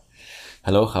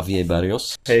Hello, Javier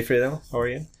Barrios. Hey, Fredo. How are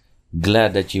you?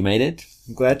 Glad that you made it.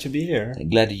 Glad to be here.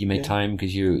 Glad that you made time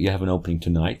because you have an opening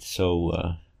tonight.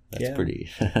 So that's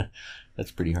pretty that's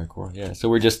pretty hardcore. Yeah. So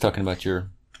we're just talking about your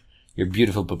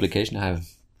beautiful publication. I'm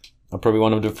probably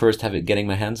one of the first getting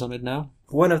my hands on it now.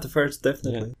 One of the first,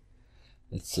 definitely.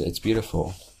 Yeah. It's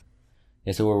beautiful.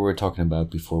 Yeah. So what we were talking about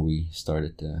before we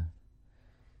started.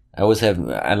 I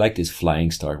like this flying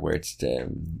start where it's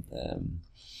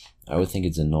I would think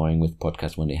it's annoying with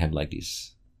podcasts when they have like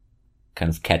these kind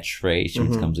of catchphrase.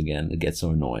 It comes again. It gets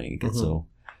so annoying. It gets so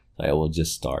I will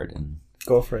just start and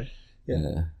go for it.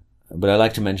 Yeah. But I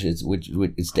like to mention it's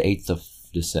the 8th of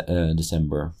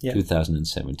December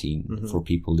 2017 for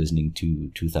people listening to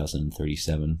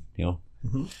 2037. That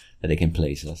they can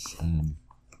place us.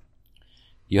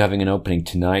 You're having an opening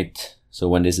tonight. So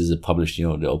when this is published,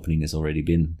 the opening has already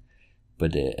been.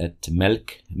 But at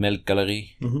Melk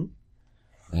Gallery.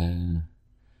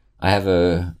 I have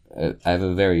a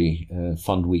very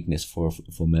fond weakness for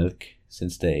Melk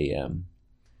since they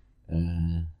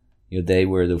they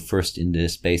were the first in the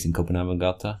space in Copenhagen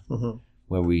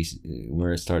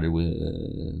where it started with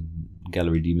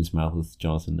Gallery Demon's Mouth with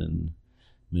Jonathan and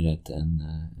Miret and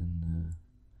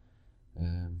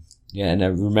I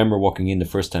remember walking in the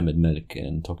first time at Melk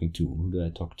and talking to who did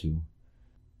I talk to?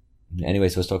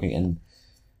 Anyways, I was talking and.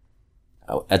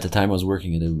 At the time, I was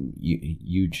working at a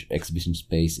huge exhibition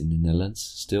space in the Netherlands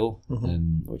still,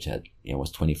 which had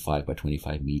was 25 by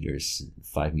 25 meters,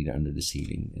 5 meters under the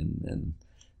ceiling, and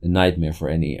a nightmare for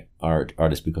any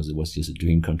artist because it was just a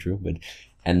dream come true.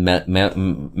 And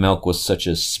Melk was such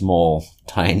a small,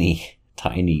 tiny,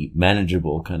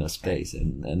 manageable kind of space,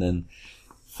 and then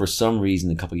for some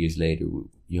reason, a couple of years later,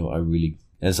 I really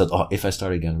thought, if I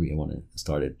start a gallery, I want to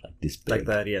start it like this big, like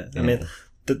that. Yeah. I mean.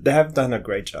 They have done a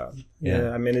great job.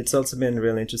 Yeah. I mean, it's also been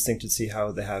really interesting to see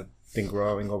how they have been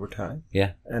growing over time.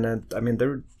 Yeah. And I mean,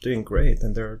 they're doing great,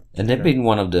 and they've been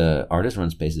one of the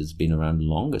artist-run spaces that's been around the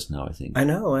longest now, I think. I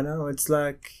know. It's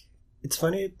like, it's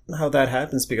funny how that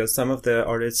happens because some of the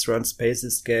artist-run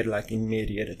spaces get like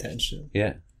immediate attention.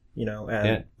 Yeah.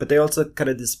 But they also kind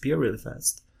of disappear really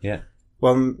fast. Yeah.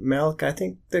 Well, Melk, I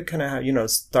think they kind of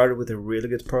started with a really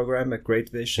good program, a great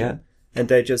vision. Yeah. And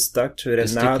they just stuck to it,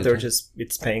 and now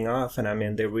it's paying off. And I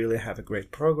mean, they really have a great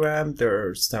program.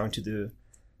 They're starting to do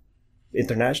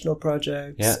international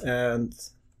projects, but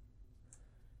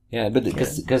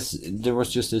because there was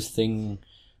just this thing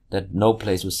that No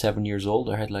Place was 7 years old.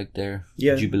 I had like their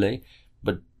jubilee,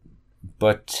 but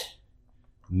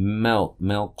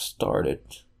Melk started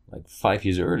like 5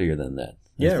 years earlier than that.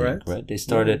 I think, right? They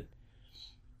started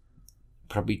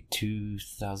probably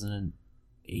 2008.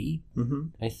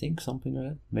 I think something like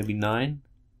that, maybe 9.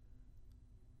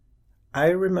 I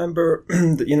remember,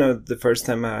 the first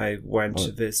time I went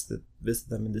to visit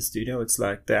them in the studio. It's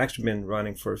like they actually been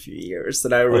running for a few years,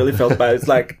 and I really felt bad. It's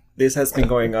like this has been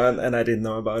going on, and I didn't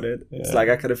know about it. Yeah. It's like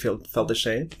I kind of felt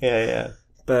ashamed. Yeah.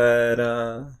 But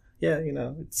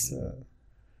it's.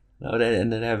 No,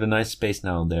 and they have a nice space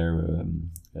now there.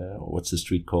 What's the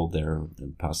street called there?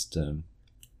 Past.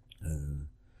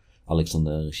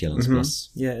 Alexander Kiellandsplass.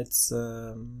 Yeah, it's...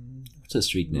 what's the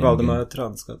street name? Valdemar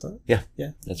Transgata. Yeah,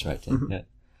 that's right. Yeah.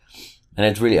 And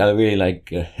I really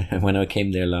like... when I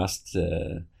came there last,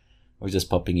 I was just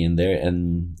popping in there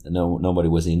and nobody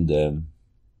was in the...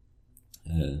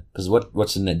 Because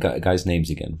what's the guy's names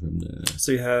again? From the...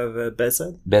 So you have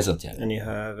Bezat. Bezat, yeah. And you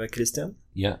have Christian.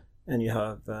 Yeah. And you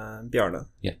have Bjarne.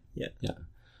 Yeah.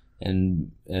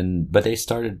 But they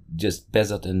started just...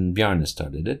 Bezat and Bjarne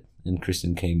started it. And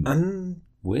Christian came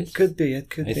with? Could be.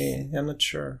 I'm not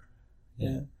sure.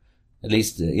 Yeah. At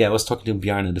least, I was talking to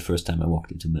Bjarne the first time I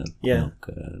walked into Melk. Yeah.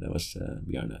 That was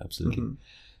Bjarne, absolutely.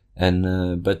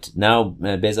 And but now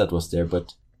Bezat was there,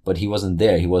 but he wasn't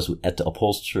there. He was at the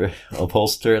upholster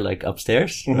like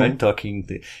upstairs, right? Talking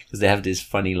because they have this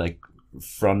funny like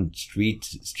front street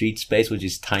space which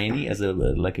is tiny as a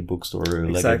like a bookstore or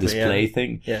like a display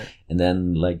thing. Yeah. And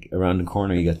then like around the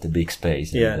corner you got the big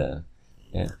space. And,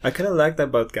 I kind of like that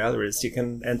about galleries. You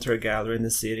can enter a gallery in the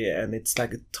city and it's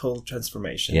like a total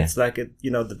transformation. It's like,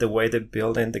 the way they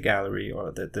build in the gallery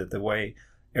or the way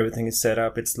everything is set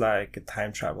up, it's like a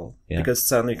time travel. Because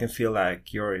suddenly you can feel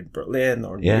like you're in Berlin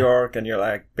or New York and you're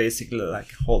like basically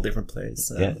like a whole different place.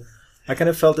 I kind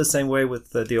of felt the same way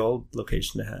with the old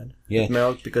location they had. With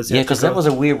Melk, because that was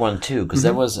a weird one too. Because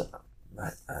that was,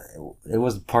 it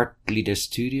was partly their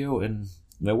studio and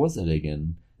where was it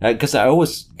again? Because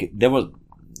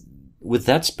with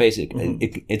that space,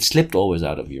 it slipped always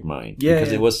out of your mind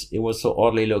because it was so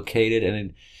oddly located,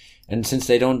 and since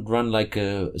they don't run like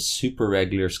a super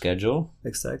regular schedule,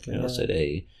 exactly, so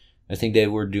they I think they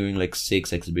were doing like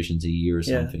 6 exhibitions a year or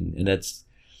something, and that's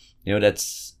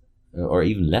or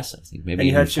even less, I think, maybe. And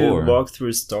you even have 4. to walk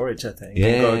through storage, I think.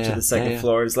 Yeah, go to the second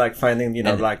floor. It's like finding,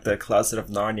 and, like the closet of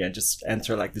Narnia, and just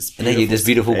enter like this beautiful, and then you this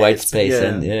beautiful white space,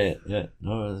 and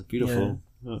no, it's beautiful.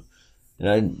 Yeah. Oh.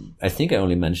 And I think I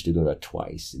only managed to go there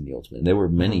twice in the Ultimate. And there were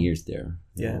many years there.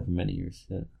 Many years.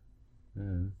 Yeah.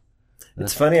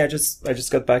 It's funny. I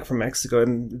just got back from Mexico,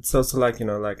 and it's also like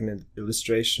like an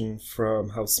illustration from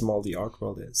how small the art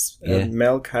world is. And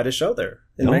Melk had a show there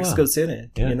in Mexico City.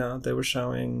 Yeah. They were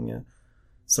showing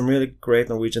some really great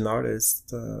Norwegian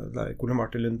artists like Ole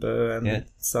Martin Lundbø and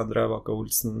Sandra Waka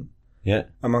Olsen. Yeah,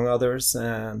 among others,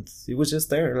 and it was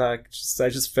just there. Like, I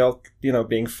just felt,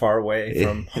 being far away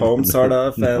from home, sort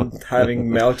of, and having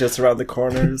Melk just around the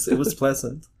corners. It was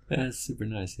pleasant. Yeah, it's super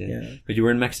nice. Yeah. But you were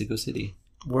in Mexico City.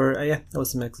 I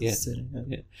was in Mexico City.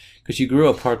 Yeah, because you grew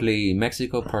up partly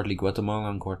Mexico, partly Guatemala,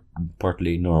 and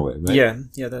partly Norway, right?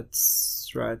 Yeah,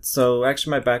 that's right. So actually,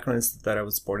 my background is that I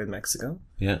was born in Mexico.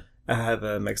 Yeah, I have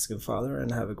a Mexican father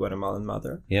and I have a Guatemalan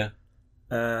mother. Yeah.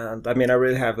 And I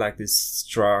really have like this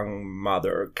strong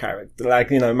mother character.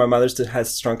 Like, my mother still has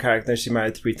a strong character. She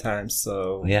married 3 times.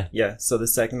 So, so the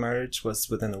second marriage was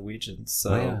with a Norwegian.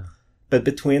 So, but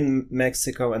between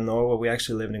Mexico and Norway, we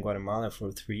actually lived in Guatemala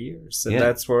for 3 years. And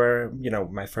that's where,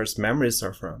 my first memories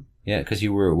are from. Yeah, because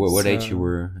you were, what age you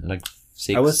were? Like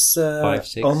 6? I was 5,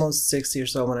 6? Almost 6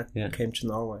 years old when I came to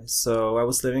Norway. So I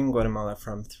was living in Guatemala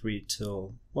from 3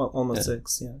 till, almost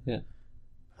 6. Yeah.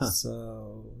 Huh.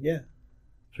 So, yeah.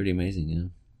 Pretty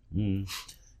amazing,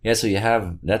 yeah. So you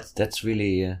have that's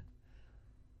really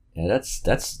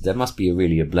that must be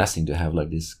really a blessing to have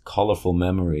like this colorful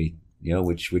memory,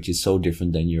 which is so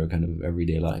different than your kind of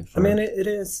everyday life. Right? It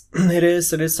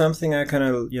is something I kind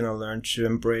of learned to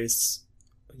embrace,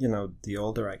 the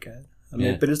older I get.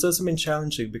 But it's also been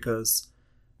challenging because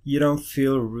you don't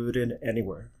feel rooted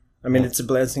anywhere. It's a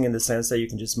blessing in the sense that you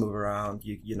can just move around.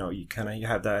 You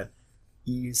have that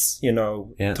ease,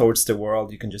 towards the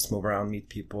world. You can just move around, meet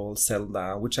people, settle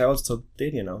down, which I also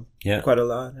did, quite a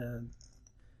lot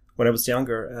when I was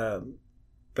younger.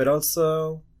 But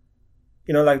also,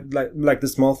 like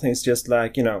the small things, just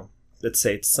like, let's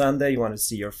say it's Sunday, you want to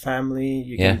see your family,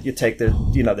 you take the,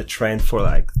 the train for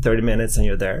like 30 minutes and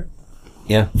you're there.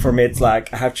 Yeah. For me, it's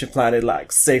like I have to plan it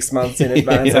like 6 months in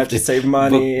advance. I have to save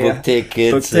money, book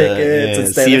tickets, and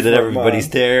see that everybody's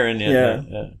there, and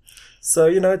So,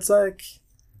 it's like,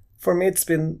 for me, it's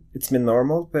been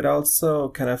normal, but also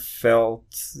kind of felt,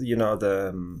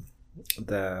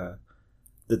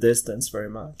 the distance very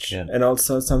much. Yeah. And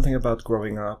also something about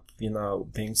growing up,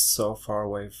 being so far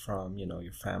away from,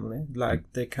 your family.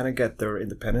 Like, they kind of get their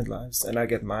independent lives, and I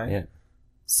get mine. Yeah.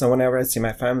 So whenever I see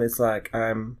my family, it's like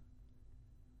I'm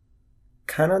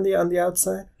kind of on the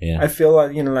outside. Yeah. I feel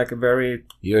like, like a very...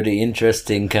 You're the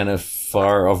interesting kind of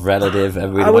far off relative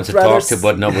everybody wants to talk to,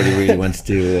 but nobody really wants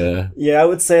to... Yeah, I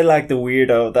would say like the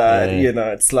weirdo that,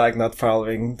 it's like not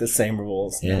following the same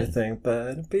rules and everything.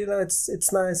 But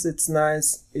it's nice. It's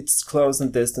nice. It's close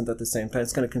and distant at the same time.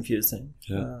 It's kind of confusing.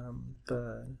 Yeah.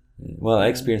 Well, I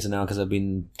experience it now because I've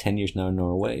been 10 years now in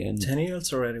Norway. And 10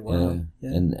 years already, wow. Yeah.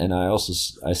 And I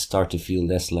start to feel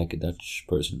less like a Dutch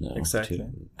person now. Exactly.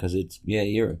 Because it's,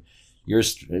 you're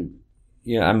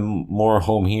I'm more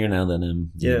home here now than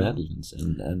in the Netherlands.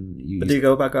 But do you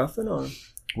go back often, or?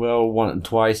 Well,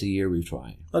 twice a year we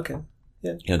try. Okay.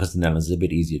 Yeah. Yeah, because the Netherlands is a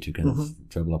bit easier to kind of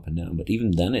travel up and down. But even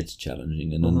then it's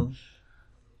challenging. And then...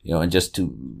 and just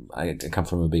I come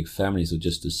from a big family, so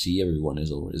just to see everyone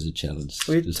is always a challenge.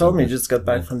 Well, you told me you just got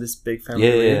back from this big family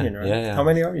reunion, right? Yeah. How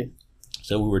many are you?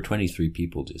 So we were 23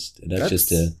 people that's just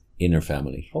the inner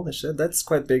family. Holy shit, that's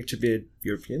quite big to be a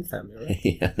European family, right?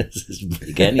 Yeah, this is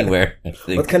big anywhere, I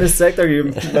think. What kind of sect are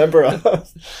you a member of?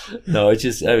 No, it's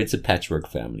just, it's a patchwork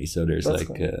family, so there's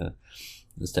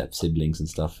step siblings and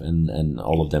stuff, and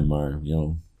all of them are,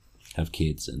 have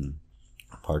kids and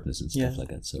partners and stuff like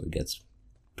that, so it gets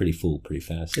pretty full pretty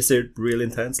fast. Is it real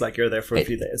intense? Like you're there for a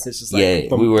few days? It's just like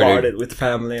bombarded with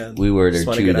family. And we were there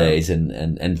 2 days,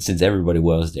 and since everybody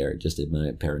was there, just at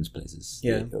my parents' places,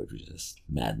 it was just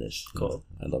madness. Cool.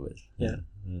 I love it. Yeah.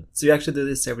 So you actually do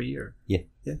this every year? Yeah.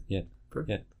 Perfect.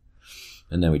 Yeah.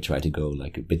 And then we try to go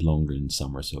like a bit longer in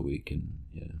summer so we can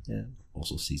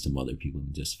also see some other people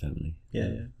than just family.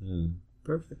 Yeah.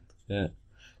 Perfect. Yeah.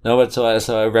 No, but so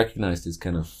I recognize this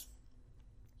kind of.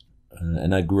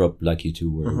 And I grew up like you too,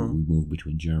 where we moved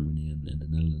between Germany and the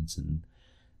Netherlands,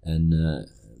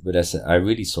 but I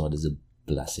really saw it as a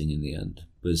blessing in the end,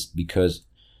 because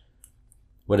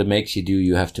what it makes you do,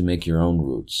 you have to make your own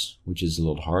roots, which is a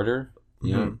lot harder.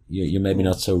 You're maybe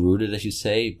not so rooted as you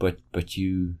say, but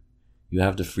you you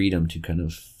have the freedom to kind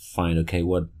of find, okay,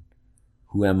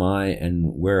 who am I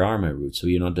and where are my roots? So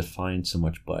you're not defined so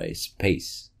much by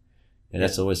space. And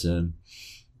that's always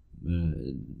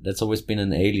that's always been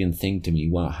an alien thing to me.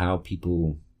 How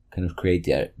people kind of create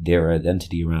their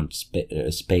identity around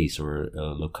space or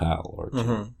a locale. Or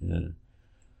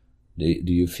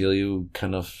do you feel you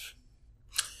kind of?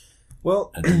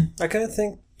 Well, I kind of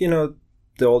think, you know,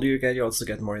 the older you get, you also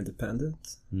get more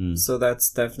independent. So that's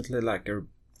definitely like a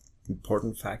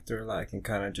important factor, like in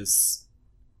kind of just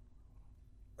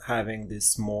having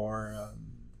this more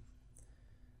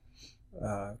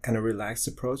kind of relaxed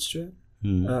approach to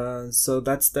it. So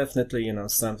that's definitely, you know,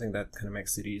 something that kind of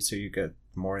makes it easier. You get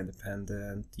more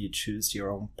independent, you choose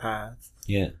your own path,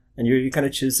 and you kind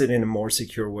of choose it in a more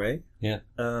secure way.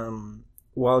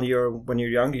 While when you're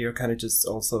younger, you're kind of just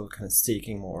also kind of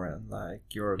seeking more, and like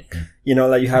you're, you know,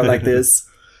 like you have like this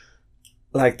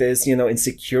you know,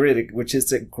 insecurity, which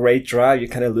is a great drive. You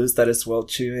kind of lose that as well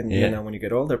too, and you know, when you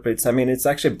get older. But it's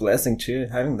actually a blessing too,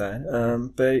 having that.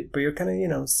 But you're kind of, you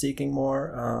know, seeking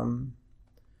more,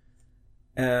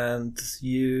 and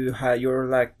you're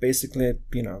like basically,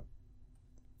 you know,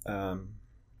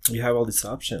 you have all these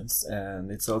options,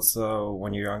 and it's also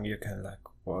when you're young, you're kind of like,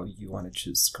 well, you want to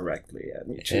choose correctly,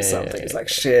 and you choose something. It's like,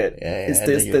 shit, is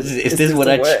this what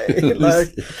I choose?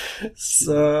 Like,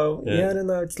 so I don't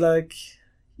know. It's like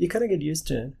you kind of get used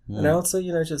to it, and also,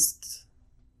 you know, just,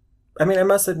 I mean, I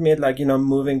must admit, like, you know,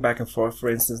 moving back and forth. For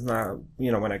instance, now,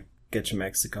 you know, when I get to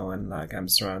Mexico and like I'm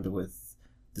surrounded with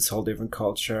this whole different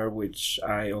culture, which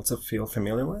I also feel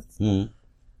familiar with,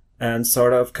 and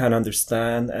sort of kind of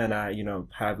understand, and I, you know,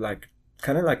 have like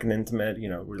kind of like an intimate, you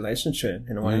know, relationship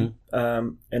in a way.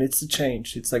 And it's a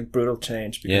change. It's like brutal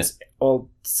change, because all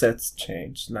sets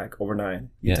change like overnight.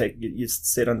 You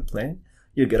sit on the plane,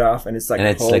 you get off, and it's like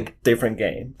a whole like different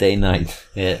game. Day, night.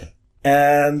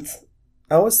 And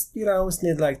I always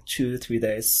need like 2 to 3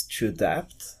 days to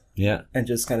adapt. And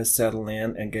just kind of settle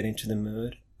in and get into the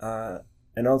mood.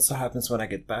 And also happens when I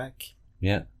get back.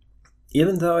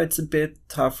 Even though it's a bit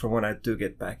tougher when I do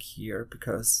get back here,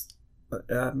 because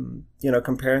you know,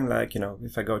 comparing like, you know,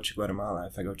 if I go to Guatemala,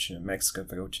 if I go to Mexico,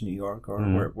 if I go to New York or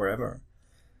wherever,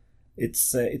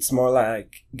 it's more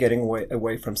like getting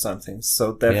away from something.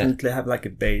 So definitely have like a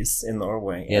base in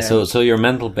Norway. So your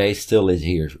mental base still is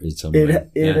here.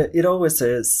 It always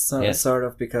is, sort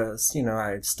of, because, you know,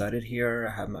 I've studied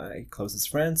here, I have my closest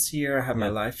friends here, I have my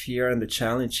life here, and the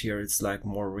challenge here is like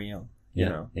more real. You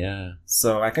know,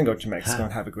 so I can go to Mexico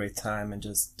and have a great time and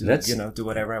just do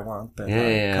whatever I want. But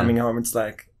coming home, it's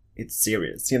like, it's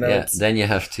serious, you know. Then you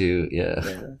have to,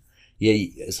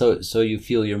 So you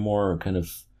feel you're more kind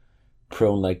of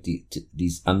prone like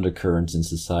these undercurrents in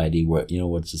society, where, you know,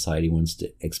 what society wants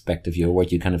to expect of you, or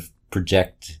what you kind of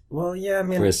project. Well, I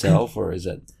mean, for yourself, or is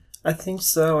that? I think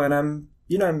so, and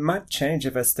you know, it might change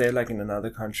if I stay like in another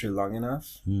country long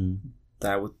enough.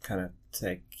 That would kind of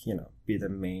be the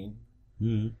main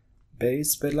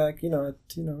base, but like, you know,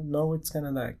 no, it's kind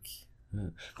of like.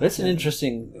 That's an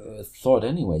interesting thought,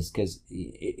 anyways. Because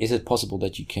is it possible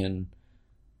that you can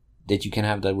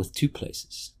have that with two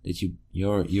places? That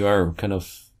you are kind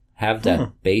of have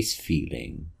that base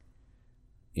feeling,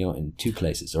 you know, in two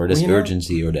places, or this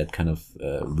urgency, or that kind of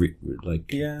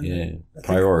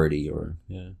priority, or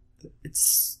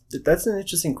That's an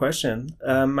interesting question.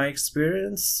 My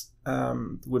experience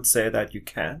would say that you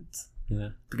can't.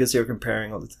 Because you're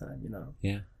comparing all the time, you know.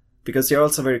 Because you're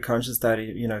also very conscious that,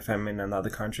 you know, if I'm in another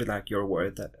country, like, you're aware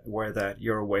that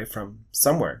you're away from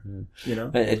somewhere, you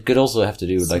know. It could also have to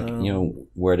do with, like, you know,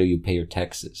 where do you pay your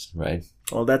taxes, right?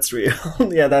 Well, that's real.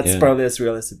 That's probably as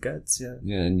real as it gets.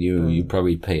 And you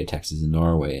probably pay your taxes in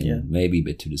Norway, and maybe a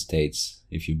bit to the States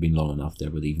if you've been long enough there.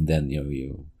 But even then,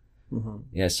 you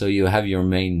know, so you have your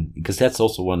main, because that's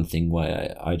also one thing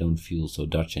why I don't feel so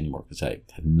Dutch anymore, because I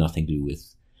have nothing to do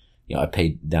with. You know, I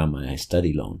paid down my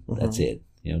study loan. That's it.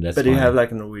 You know, that's. But do you have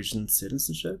like a Norwegian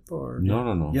citizenship, or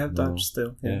no? You have Dutch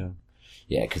still.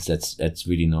 Because that's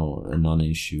really a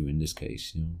non-issue in this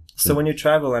case. You know. So when you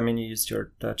travel, I mean, you use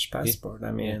your Dutch passport.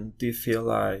 I mean, do you feel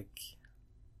like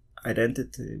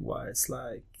identity-wise,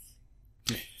 like,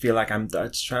 do you feel like I'm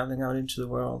Dutch traveling out into the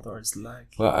world, or is it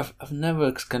like? Well, I've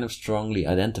never kind of strongly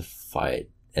identified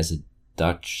as a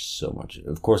Dutch so much.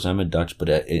 Of course, I'm a Dutch, but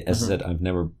as I said, I've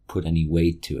never put any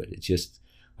weight to it. It's just,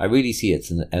 I really see it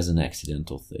as an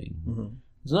accidental thing.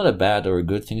 It's not a bad or a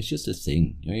good thing. It's just a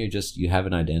thing. You know, you have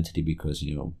an identity because,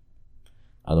 you know,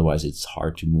 otherwise it's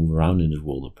hard to move around in this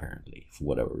world, apparently, for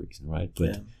whatever reason, right?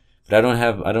 But I don't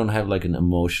have like an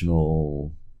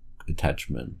emotional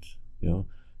attachment. You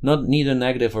know, neither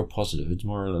negative or positive. It's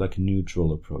more like a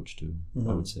neutral approach to,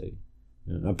 I would say.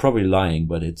 I'm probably lying,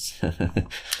 but it's.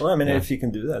 Well, I mean, if you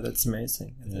can do that, that's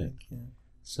amazing. I think. Yeah.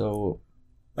 So.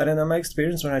 I don't know. My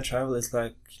experience when I travel is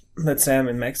like, let's say I'm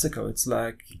in Mexico. It's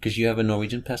like because you have a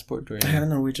Norwegian passport, or I have a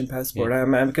Norwegian passport.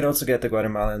 I could also get the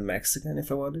Guatemalan Mexican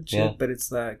if I wanted to, but it's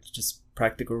like just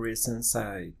practical reasons.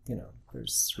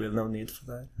 There's really no need for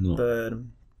that. No.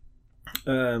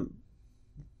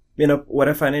 But what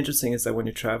I find interesting is that when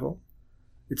you travel,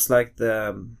 it's like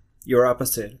your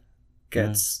opposite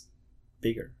gets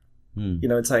bigger.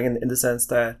 It's like in the sense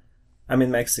that I'm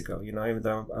in Mexico, even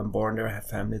though I'm born there, I have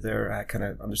family there, I kind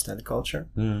of understand the culture.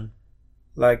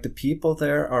 Like the people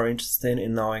there are interested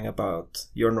in knowing about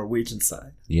your Norwegian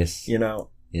side. Yes.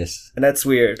 Yes. And that's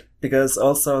weird because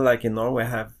also like in Norway I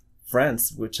have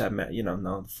friends which I met,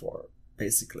 known for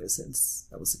basically since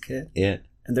I was a kid. Yeah.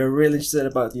 And they're really interested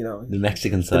about, the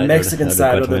Mexican side. The Mexican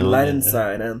side or the Latin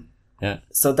side. And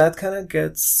so that kind of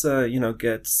gets a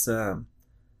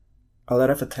lot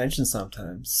of attention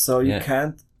sometimes. So I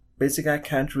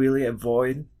can't really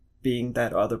avoid being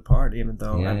that other part, even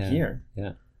though I'm here.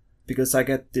 Yeah. Because I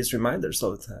get these reminders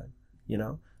all the time,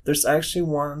 There's actually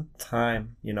one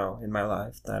time, in my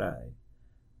life that I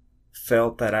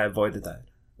felt that I avoided that.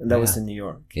 And that was in New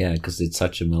York. Yeah, because it's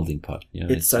such a melting pot.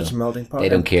 It's such a melting pot. They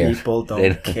don't care. People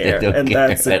don't care. And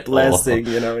that's a blessing,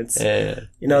 It's,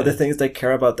 the things they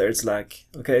care about there. It's like,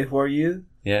 okay, who are you?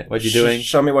 Yeah, what you doing?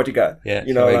 Show me what you got. Yeah,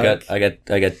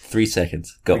 I got 3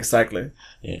 seconds. Go. Exactly.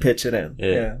 Yeah. Pitch it in.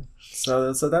 Yeah.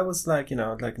 So that was like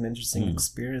an interesting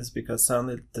experience because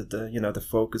suddenly the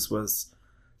focus was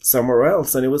somewhere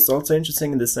else, and it was also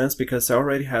interesting in the sense because I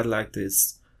already had like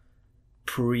this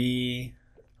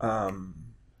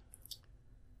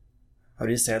how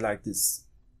do you say, like this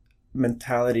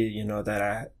mentality, that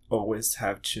I always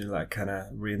have to like kind of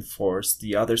reinforce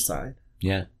the other side.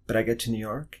 Yeah. But I get to New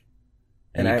York,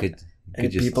 and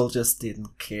people just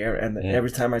didn't care. And every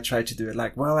time I tried to do it,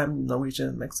 like, well, I'm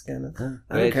Norwegian, Mexican,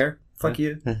 I don't care. Fuck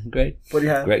you. Great. What do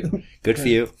you have? Great. Good for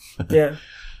you. Yeah.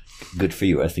 Good for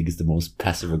you, I think, is the most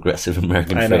passive aggressive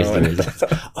American phrase there is.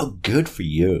 Oh, good for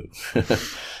you.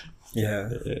 Yeah.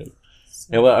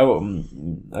 Yeah, well,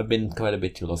 I've been quite a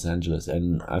bit to Los Angeles,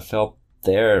 and I felt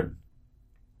there,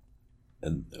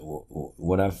 and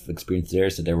what I've experienced there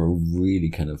is that they were really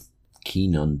kind of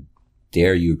keen on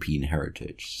their European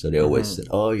heritage. So they always said,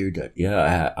 "Oh, you're Dutch."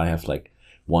 Yeah, I have like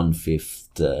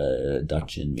 1/5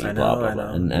 Dutch in me. Blah blah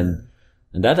blah.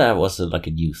 And that was like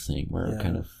a new thing where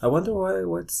kind of. I wonder why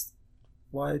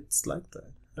it's like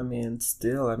that. I mean,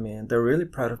 they're really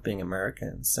proud of being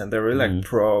Americans, and they're really like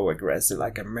pro-aggressive,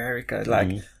 like America.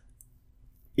 Like,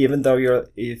 even though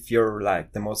if you're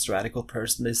like the most radical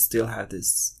person, they still have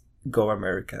this "Go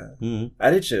America"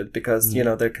 attitude because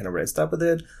they're kind of raised up with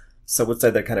it. So I would say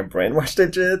they're kind of brainwashed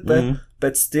it,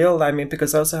 but still, I mean,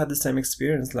 because I also had the same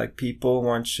experience. Like, people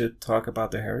want you to talk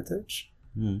about their heritage,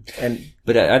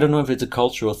 but I don't know if it's a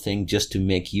cultural thing just to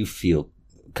make you feel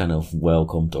kind of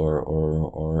welcomed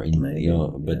or in maybe,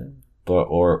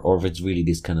 or if it's really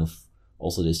this kind of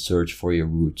also this search for your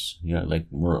roots, like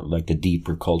more like the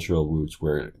deeper cultural roots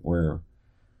where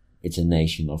it's a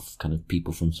nation of kind of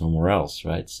people from somewhere else,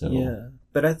 right? So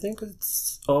but I think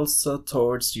it's also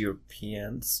towards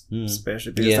Europeans,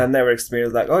 especially because I never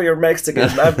experienced like, oh, you're Mexican,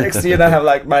 I'm Mexican. I have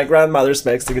like my grandmother's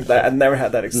Mexican. I never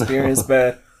had that experience,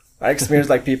 but I experienced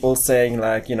like people saying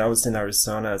like, I was in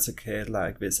Arizona as a kid,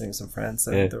 like visiting some friends,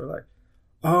 and they were like,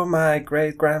 "Oh, my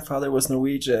great grandfather was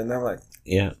Norwegian." And I'm like,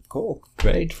 "Yeah, cool,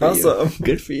 great for you,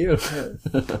 good for you."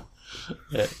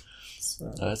 Yeah.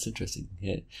 So. Oh, that's interesting.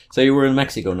 Yeah. So you were in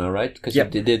Mexico now, right? Because you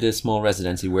did a small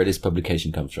residency where this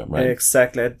publication comes from, right?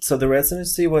 Exactly. So the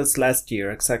residency was last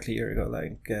year, exactly a year ago,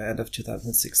 like end of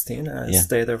 2016. I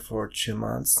stayed there for 2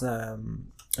 months,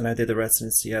 and I did the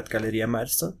residency at Galeria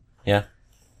Marzo. Yeah.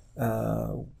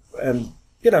 And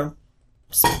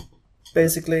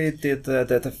basically did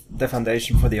the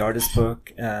foundation for the artist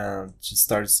book, and just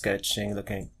started sketching,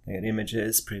 looking at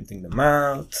images, printing them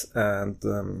out,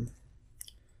 and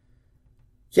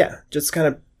just kind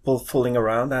of fooling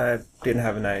around. I didn't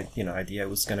have an idea it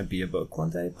was going to be a book one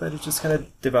day, but it just kind of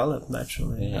developed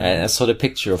naturally. Yeah, I saw the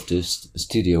picture of this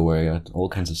studio where you had all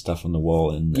kinds of stuff on the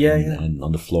wall and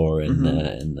on the floor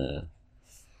and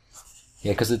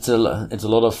because it's a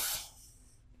lot of.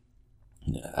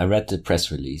 I read the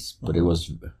press release, but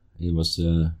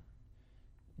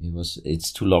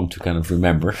it's too long to kind of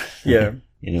remember. Yeah.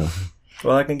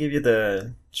 Well, I can give you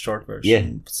the short version. Yeah.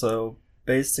 So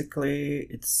basically,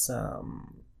 it's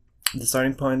the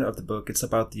starting point of the book. It's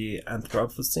about the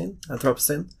Anthropocene,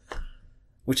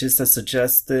 which is a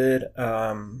suggested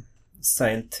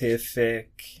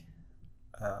scientific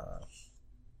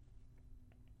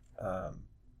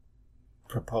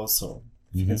proposal.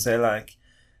 You can say like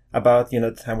about,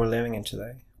 the time we're living in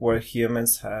today, where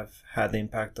humans have had the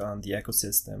impact on the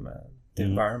ecosystem and the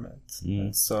environment.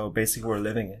 And so basically we're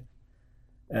living it.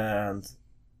 And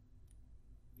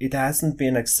it hasn't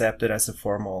been accepted as a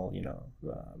formal,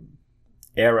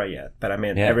 era yet. But I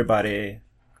mean, everybody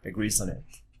agrees on it.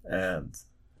 And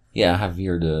I have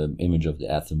here the image of the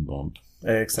atom bomb.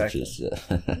 Exactly.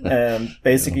 And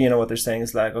basically, what they're saying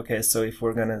is like, okay, so if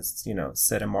we're gonna,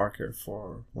 set a marker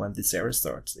for when this era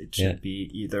starts, it should be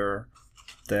either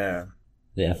the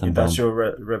Industrial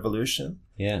Revolution,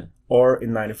 or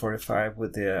in 1945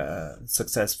 with the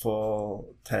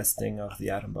successful testing of the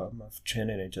atom bomb of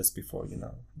Trinity just before,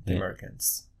 the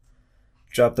Americans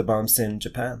dropped the bombs in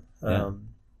Japan.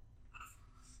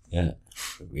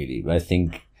 Really. I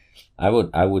think I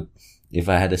would, if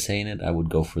I had a say in it, I would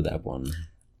go for that one.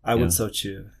 I would so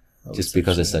too. Just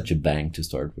because it's such a bang to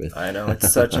start with. I know,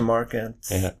 it's such a market.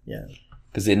 Yeah.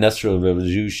 Because the Industrial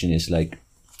Revolution is like,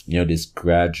 this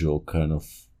gradual kind of,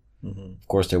 of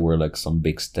course there were like some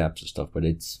big steps and stuff, but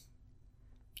it's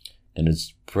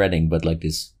spreading, but like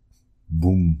this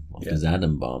boom of this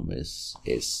atom bomb is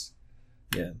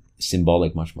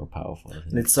symbolic, much more powerful.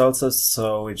 And it's also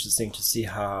so interesting to see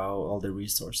how all the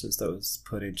resources that was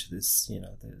put into this,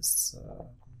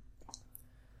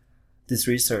 this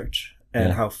research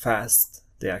and how fast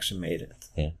they actually made it.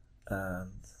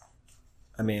 And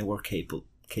I mean, we're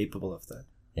capable of that.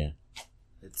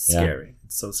 It's scary.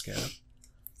 It's so scary.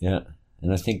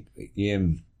 And I think,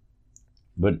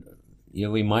 but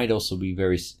we might also be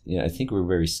very. I think we're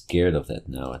very scared of that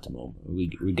now at the moment.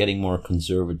 We're getting more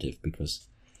conservative because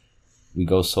we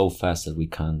go so fast that we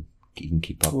can't even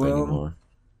keep up anymore.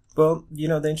 Well, the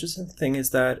interesting thing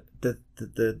is that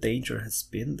the danger has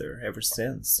been there ever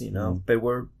since, but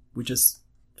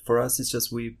for us, it's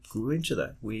just we grew into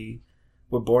that. We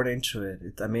were born into it.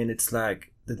 It's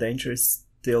like the danger is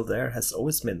still there, has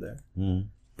always been there.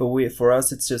 But for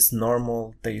us, it's just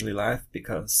normal daily life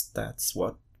because that's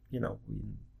what, we know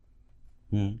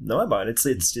about.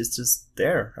 It's just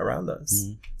there around us.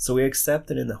 So we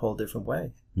accept it in a whole different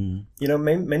way.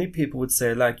 Many people would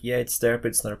say like, it's there, but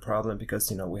it's not a problem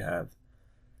because, we have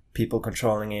people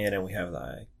controlling it and we have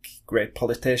like great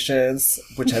politicians,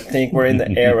 which I think we're in the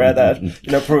era that,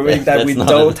 proving that we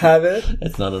don't have it.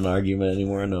 It's not an argument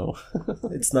anymore, no.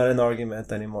 It's not an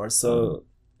argument anymore. So,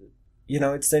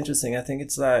 it's interesting. I think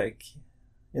it's like,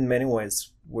 in many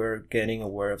ways, we're getting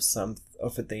aware of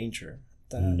a danger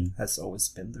that has always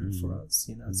been there for us,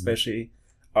 especially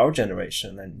our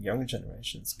generation and younger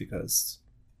generations, because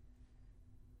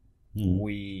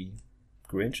we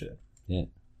grew into it. We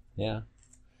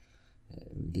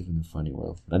live in a funny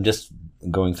world. I'm just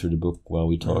going through the book while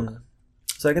we talk.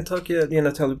 So I can talk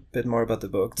tell a bit more about the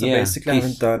book. So basically, I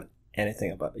haven't done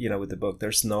anything about, with the book.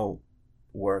 There's no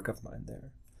work of mine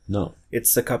there. No.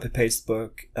 It's a copy-paste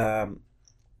book.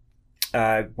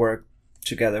 I worked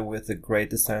together with a great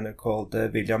designer called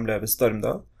William Löwe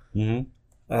Stormdahl,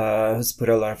 who's put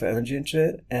a lot of energy into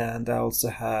it. And I also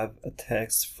have a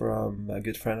text from a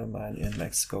good friend of mine in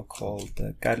Mexico called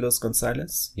Carlos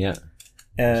Gonzalez.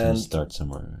 And start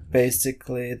somewhere.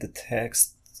 Basically, the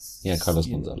text Carlos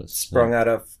Gonzalez sprung out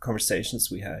of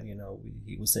conversations we had.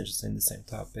 He was interested in the same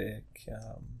topic.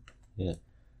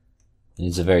 And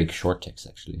it's a very short text,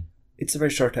 actually. It's a very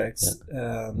short text.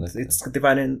 It's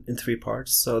divided in 3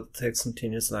 parts, so the text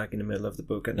continues like in the middle of the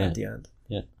book and at the end.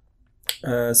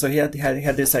 So he had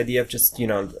this idea of just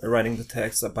writing the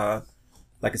text about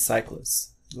like a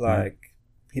cyclist. Like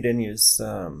he didn't use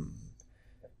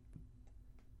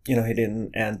he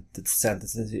didn't end the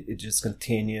sentences. It just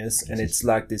continues, and it's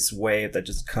like this wave that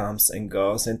just comes and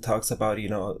goes and talks about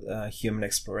human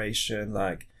exploration.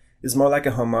 Like it's more like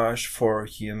a homage for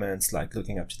humans, like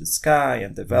looking up to the sky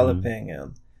and developing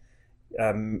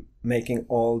and making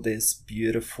all these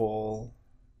beautiful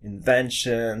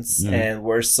inventions, and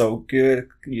we're so good.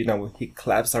 He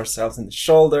claps ourselves in the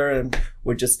shoulder, and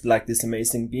we're just like these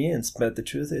amazing beings. But the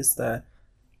truth is that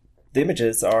the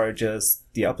images are just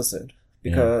the opposite.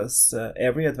 Because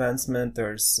every advancement,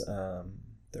 there's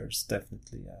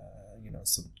definitely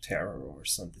some terror or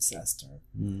some disaster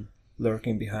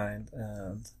lurking behind,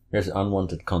 and there's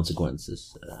unwanted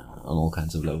consequences on all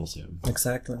kinds of levels here.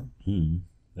 Exactly.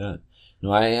 No,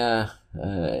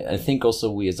 I think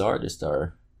also we as artists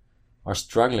are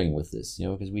struggling with this,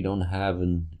 because we don't have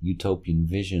an utopian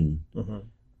vision.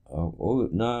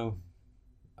 No,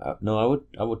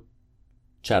 I would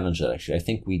challenge that. Actually, I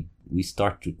think we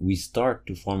start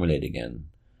to formulate again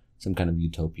some kind of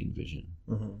utopian vision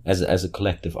as a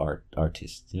collective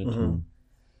artist,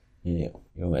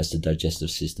 as the digestive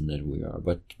system that we are.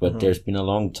 But there's been a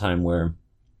long time where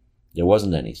there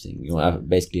wasn't anything.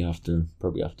 Basically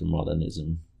probably after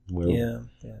modernism, where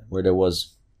there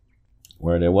was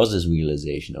this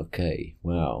realization. Okay,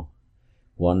 wow,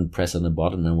 one press on the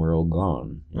button and we're all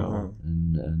gone.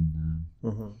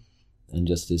 And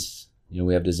just this,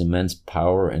 we have this immense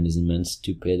power and this immense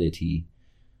stupidity,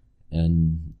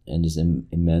 and this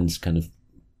immense kind of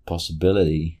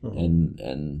possibility,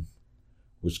 and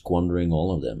we're squandering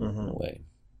all of them in a way.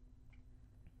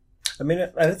 I mean,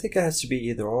 I don't think it has to be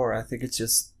either or. I think it's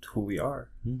just who we are,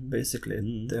 basically.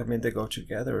 I mean, they go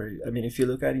together. I mean, if you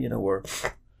look at,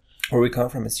 where we come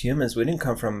from as humans, we didn't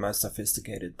come from a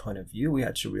sophisticated point of view. We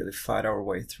had to really fight our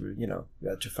way through, we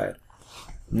had to fight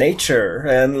nature,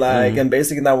 and and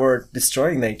basically now we're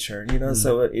destroying nature,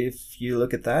 so if you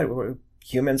look at that,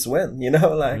 humans win,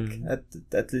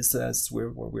 at least that's where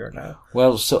we are now.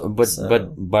 Well,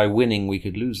 but by winning we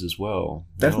could lose as well.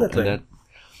 Definitely.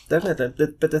 Definitely.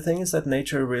 But the thing is that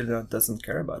nature really doesn't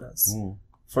care about us.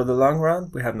 For the long run,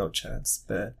 we have no chance.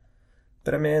 But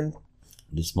I mean,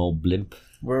 the small blimp.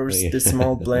 We're this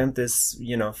small blimp, this,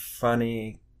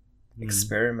 funny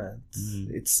experiment.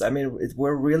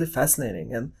 We're really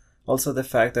fascinating. And also the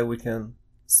fact that we can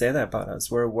say that about us,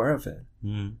 we're aware of it.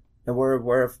 And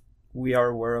we are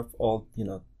aware of all,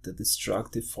 the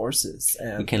destructive forces.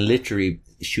 And we can literally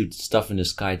shoot stuff in the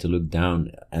sky to look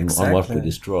down and on what we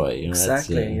destroy.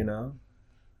 Exactly,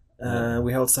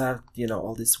 we also have,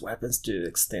 all these weapons to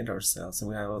extend ourselves. And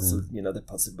we have also, the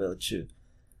possibility to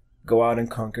go out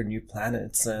and conquer new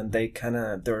planets. And I kind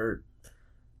of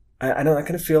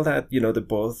feel that,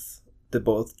 the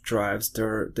both drives,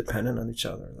 they're dependent on each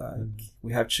other.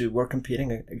 We're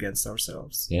competing against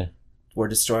ourselves. Yeah. We're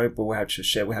destroyed, but we have to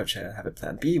have a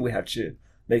plan B. We have to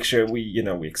make sure we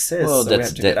exist. Well, so we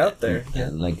have to get out there.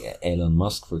 Like Elon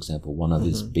Musk, for example, one of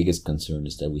his biggest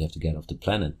concerns is that we have to get off the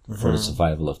planet for the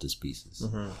survival of the species.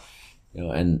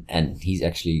 And he's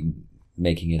actually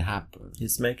making it happen.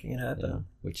 He's making it happen.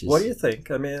 What do you think?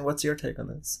 I mean, what's your take on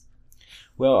this?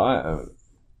 Well,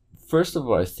 first of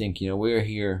all, I think we're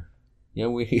here.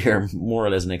 We're here more or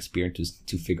less an experiment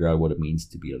to figure out what it means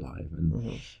to be alive,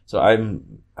 and so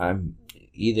I'm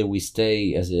either we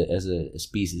stay as a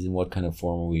species in what kind of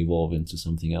form we evolve into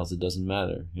something else. It doesn't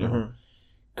matter,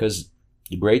 because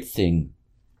the great thing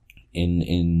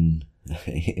in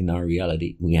our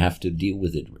reality, we have to deal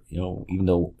with it.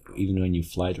 Even when you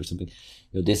flight or something,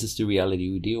 this is the reality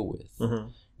we deal with.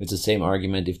 It's the same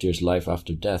argument if there's life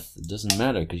after death. It doesn't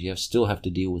matter because you still have to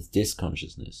deal with this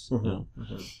consciousness.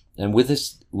 And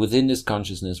within this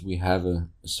consciousness, we have a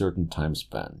certain time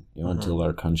span, until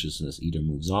our consciousness either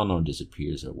moves on or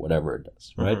disappears or whatever it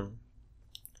does, right?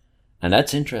 And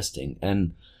that's interesting.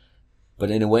 But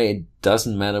in a way, it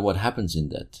doesn't matter what happens in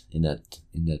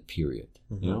that period,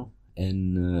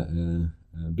 And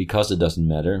because it doesn't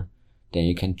matter, then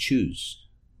you can choose.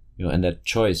 And that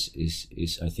choice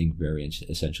is I think very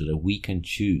essential, that we can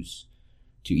choose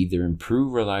to either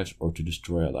improve our lives or to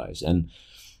destroy our lives. And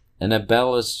that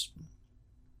balance,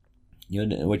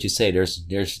 what you say,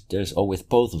 there's always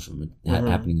both of them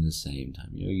happening at the same time.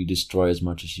 You destroy as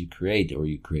much as you create, or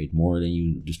you create more than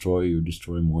you destroy, or you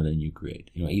destroy more than you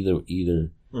create. Either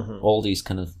all these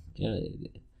kind of,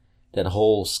 that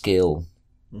whole scale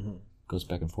goes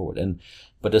back and forward.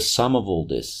 But the sum of all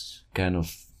this kind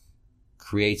of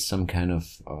creates some kind of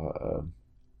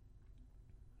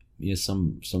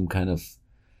some kind of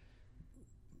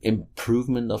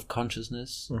improvement of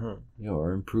consciousness,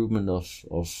 or improvement of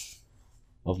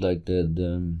like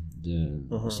the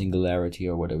singularity,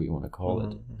 or whatever you want to call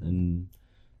it, and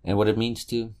what it means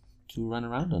to run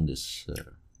around on this.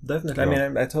 Definitely, I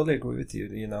mean, I totally agree with you.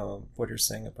 What you're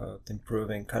saying about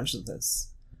improving consciousness.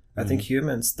 I think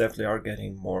humans definitely are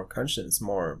getting more conscious,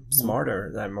 more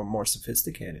smarter, and more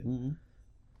sophisticated.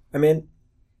 I mean,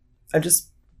 I'm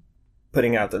just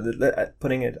putting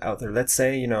it out there. Let's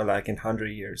say, like in 100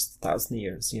 years, 1,000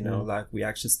 years, like we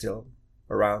actually still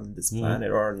around this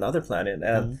planet or another planet,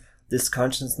 and this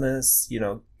consciousness,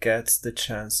 gets the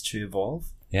chance to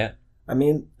evolve. Yeah. I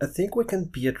mean, I think we can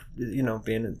be in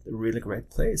a really great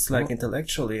place, like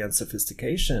intellectually and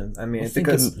sophistication. I mean,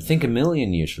 think a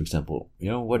million years, for example.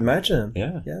 What? Imagine.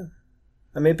 Yeah. Yeah.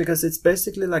 I mean, because it's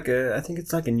basically I think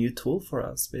it's like a new tool for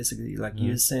us, basically, like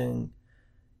using,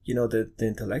 the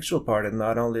intellectual part, and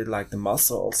not only like the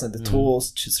muscles and the tools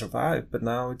to survive, but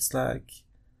now it's like,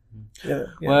 Well,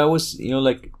 I was,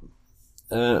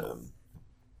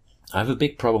 I have a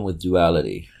big problem with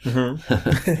duality.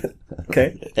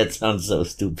 Okay. That sounds so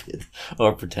stupid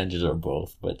or pretentious or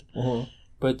both, but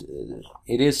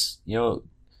it is,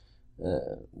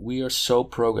 we are so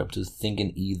programmed to think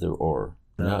in either or.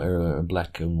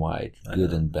 Black and white,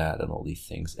 good and bad, and all these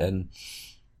things. And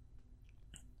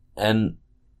and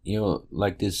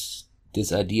like this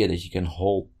idea that you can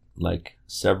hold like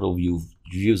several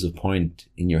views of point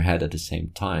in your head at the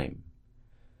same time,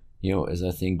 is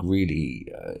I think really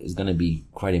is going to be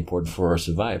quite important for our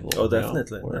survival. Oh,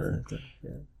 definitely, definitely.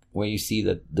 Yeah. When you see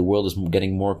that the world is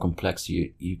getting more complex,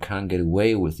 you can't get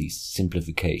away with these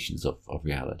simplifications of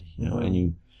reality,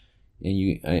 and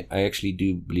I actually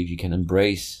do believe you can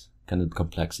embrace kind of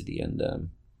complexity and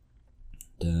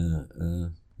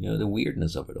the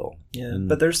weirdness of it all. Yeah,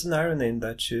 but there's an irony in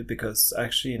that too, because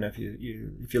actually, if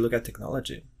you look at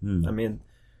technology, I mean,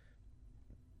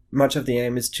 much of the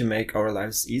aim is to make our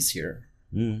lives easier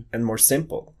and more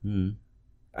simple.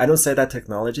 I don't say that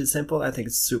technology is simple. I think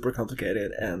it's super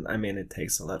complicated, and I mean, it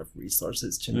takes a lot of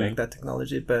resources to make that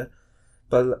technology. But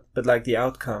like the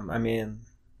outcome, I mean,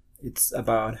 it's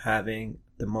about having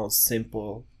the most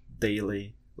simple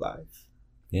daily life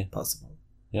possible.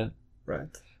 Yeah.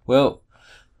 Right. Well,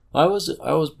 I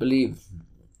always believe,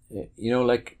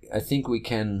 like I think we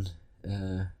can.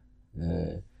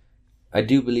 I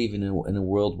do believe in a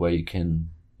world where you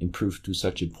can improve to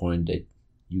such a point that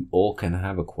you all can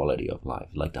have a quality of life,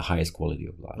 like the highest quality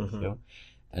of life.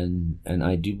 And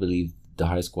I do believe the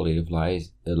highest quality of life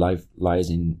lies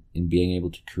in being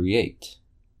able to create.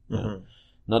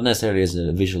 Not necessarily as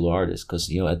a visual artist,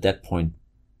 because at that point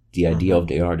the idea of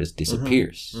the artist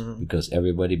disappears, because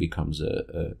everybody becomes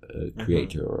a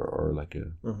creator or like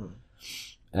a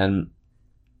and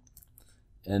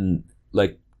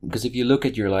like, because if you look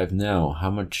at your life now, how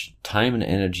much time and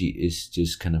energy is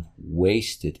just kind of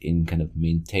wasted in kind of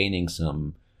maintaining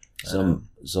some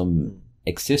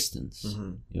existence,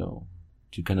 to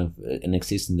kind of an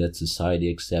existence that society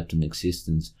accepts, an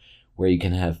existence where you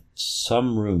can have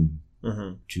some room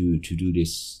to do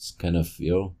this kind of,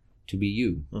 to be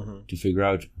you, to figure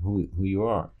out who you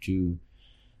are,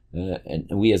 and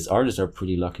we as artists are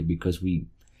pretty lucky because we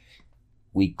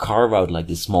carve out like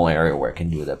this small area where I can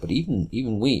do that. But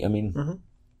even we, I mean,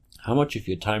 how much of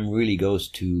your time really goes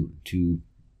to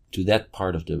that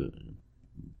part of the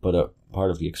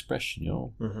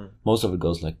expression, Most of it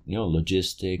goes like,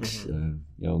 logistics,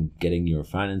 getting your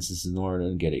finances in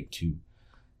order, getting to,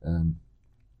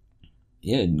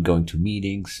 going to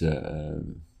meetings,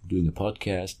 doing a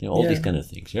podcast, all these kind of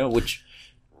things, which.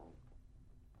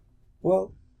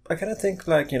 Well, I kind of think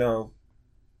like, I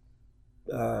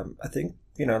think,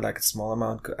 like a small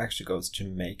amount actually goes to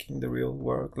making the real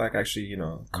work, like actually,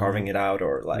 carving it out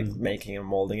or like making and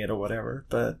molding it or whatever.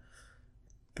 But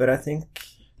I think.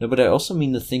 No, but I also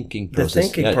mean the thinking process. The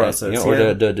thinking process,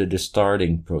 or the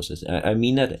starting process. I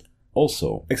mean that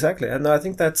also. Exactly. And I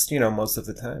think that's, most of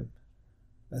the time.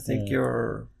 I think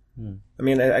you're. I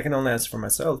mean, I can only answer for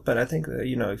myself, but I think,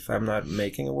 if I'm not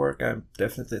making a work, I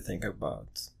definitely think about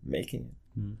making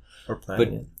it or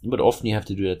planning it. But often you have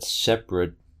to do that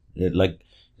separate. Like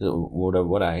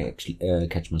what I actually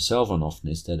catch myself on often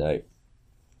is that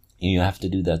you have to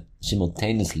do that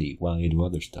simultaneously while you do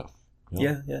other stuff.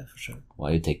 Yeah, for sure.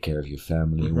 While you take care of your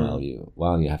family,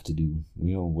 while you have to do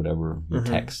whatever your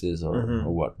taxes or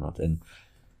whatnot, and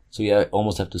so you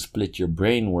almost have to split your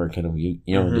brain where kind of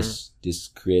this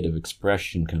creative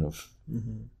expression kind of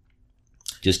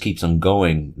just keeps on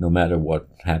going no matter what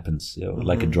happens.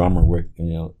 Like a drummer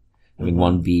having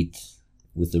one beat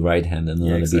with the right hand and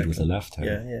another beat with the left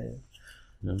hand.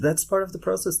 Yeah. That's part of the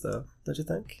process, though, don't you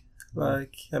think?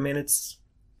 Like, I mean, it's.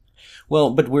 Well,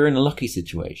 but we're in a lucky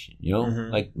situation,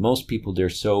 Like most people, they're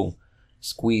so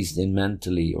squeezed in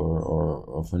mentally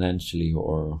or financially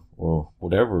or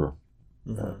whatever,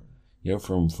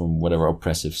 from whatever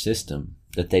oppressive system,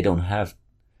 that they don't have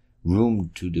room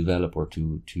to develop or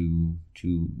to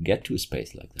get to a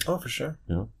space like that. Oh, for sure.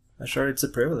 I'm sure it's a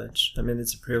privilege. I mean,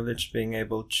 it's a privilege being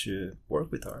able to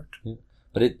work with art. Yeah.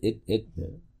 But it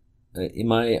in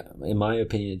my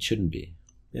opinion, it shouldn't be.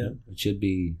 Yeah. It should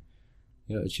be.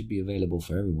 It should be available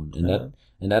for everyone,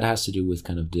 and that has to do with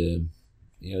kind of the,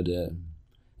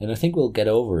 and I think we'll get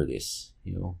over this,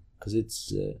 because it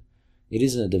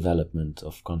is a development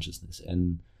of consciousness,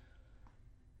 and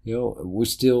we're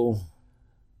still,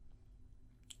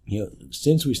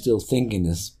 since we still think in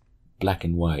this black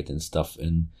and white and stuff,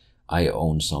 and I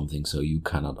own something, so you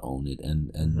cannot own it,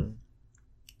 and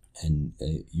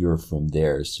you're from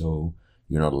there, so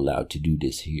you're not allowed to do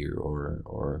this here,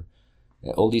 or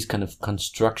all these kind of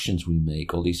constructions we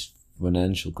make, all these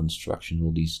financial constructions,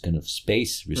 all these kind of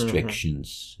space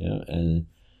restrictions, and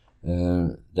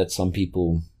that some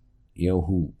people,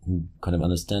 who kind of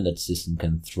understand that system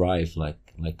can thrive like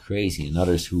crazy, and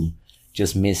others who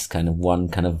just miss kind of one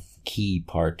kind of key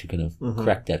part to kind of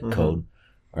crack that code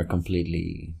are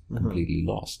completely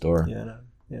lost, or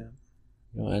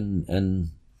and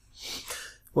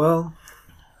Well,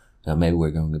 maybe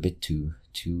we're going a bit too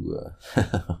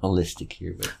holistic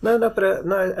here, but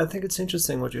no, I think it's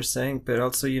interesting what you're saying, but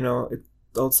also, it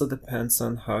also depends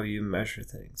on how you measure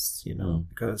things,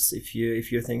 because if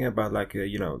you're thinking about like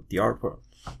the art world,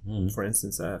 for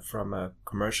instance, from a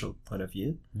commercial point of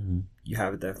view, you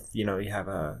have you have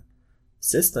a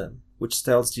system which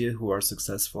tells you who are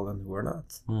successful and who are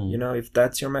not. If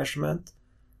that's your measurement,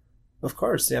 of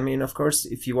course,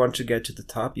 if you want to get to the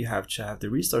top, you have to have the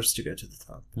resource to get to the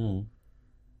top.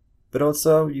 But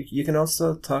also, you can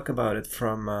also talk about it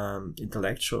from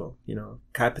intellectual,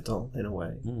 capital in a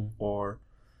way, or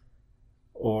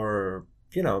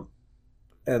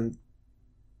and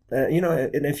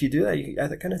if you do that,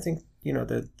 I kind of think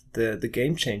the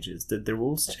game changes, the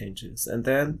rules changes, and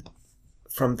then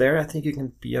from there, I think you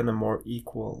can be on a more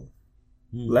equal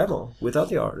level with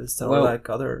other artists or like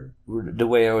other. The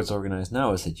way I was organized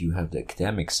now is that you have the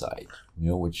academic side,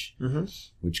 which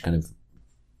kind of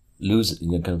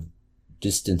kind of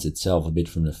distance itself a bit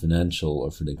from the financial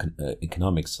or from the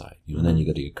economic side. And then you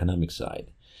go to the economic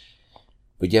side,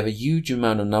 but you have a huge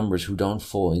amount of numbers who don't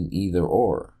fall in either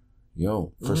or.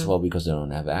 First of all, because they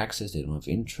don't have access, they don't have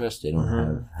interest, they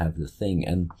don't have the thing,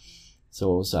 and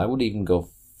so I would even go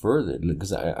further,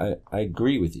 because I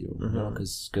agree with you,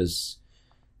 because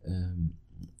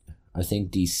I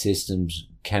think these systems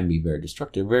can be very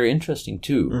destructive, very interesting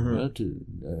too,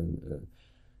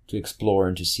 to explore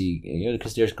and to see,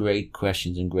 because there's great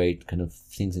questions and great kind of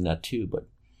things in that too,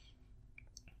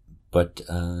 but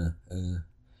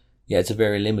it's a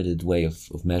very limited way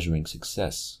of measuring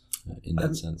success in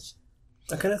that sense.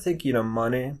 I kind of think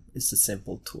money is a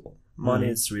simple tool. Money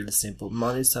is really simple.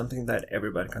 Money is something that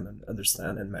everybody can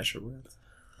understand and measure with.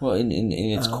 Well, in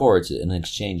its core, it's an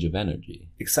exchange of energy.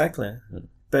 Exactly.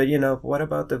 But, what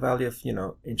about the value of,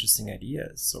 interesting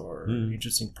ideas or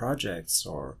interesting projects?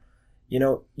 Or,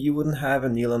 you wouldn't have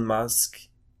an Elon Musk,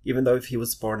 even though if he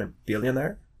was born a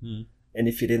billionaire, and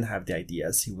if he didn't have the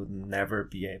ideas, he would never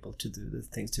be able to do the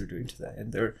things they're doing today.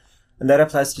 And that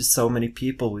applies to so many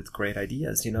people with great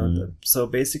ideas, So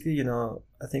basically,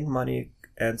 I think money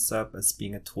ends up as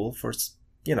being a tool for,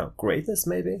 greatness,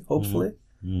 maybe, hopefully.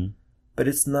 But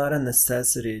it's not a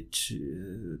necessity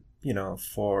to,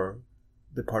 for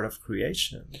the part of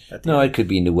creation. No, it could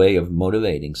be in the way of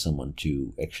motivating someone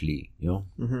to actually,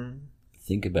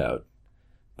 think about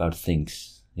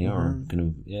things, or kind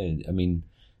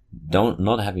of,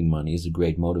 not having money is a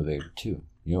great motivator too.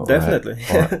 Definitely.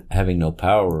 Or having no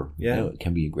power, it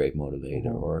can be a great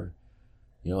motivator, or,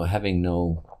 having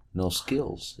no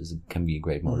skills can be a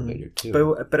great motivator too.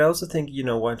 But I also think,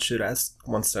 one should ask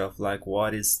oneself, like,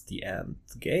 what is the end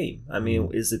game? I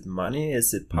mean, is it money?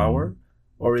 Is it power?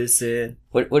 Or is it...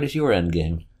 What is your end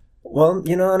game? Well,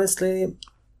 honestly,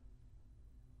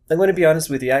 I'm going to be honest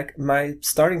with you. My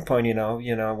starting point,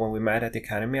 when we met at the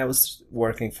academy, I was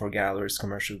working for galleries,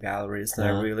 commercial galleries, and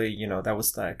I really, that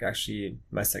was like actually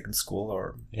my second school,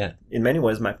 or in many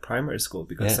ways my primary school,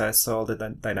 because I saw the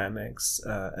dynamics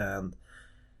and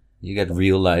you get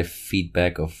real life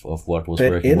feedback of what was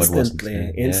working, what wasn't.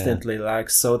 Instantly, like,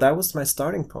 so that was my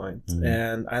starting point,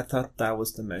 and I thought that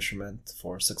was the measurement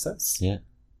for success. Yeah.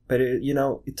 But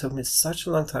it took me such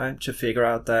a long time to figure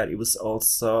out that it was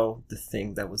also the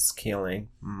thing that was killing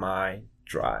my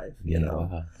drive,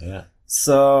 Yeah.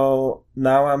 So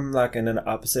now I'm like in an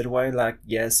opposite way. Like,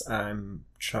 yes, I'm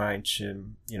trying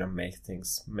to,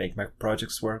 make my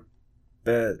projects work,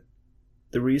 but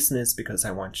the reason is because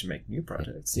I want to make new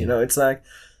projects. It's like,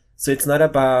 so it's not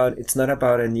about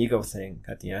an ego thing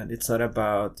at the end. It's not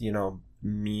about,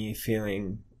 me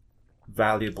feeling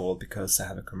valuable because I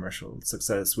have a commercial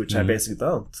success, which I basically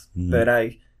don't. But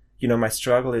my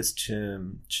struggle is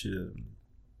to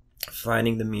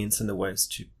finding the means and the ways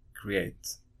to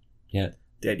create the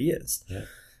ideas.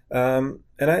 And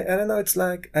I don't know, it's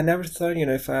like, I never thought,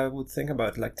 if I would think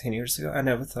about it like 10 years ago, I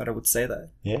never thought I would say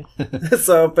that. Yeah.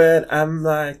 So, but I'm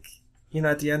like,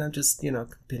 at the end, I'm just,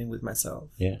 competing with myself.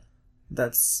 Yeah.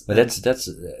 That's that's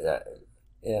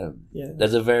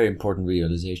a very important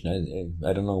realization.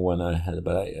 I don't know when I had it,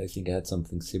 but I think I had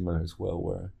something similar as well,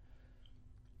 where,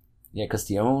 because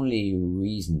the only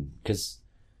reason, because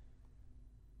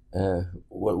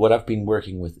what I've been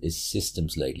working with is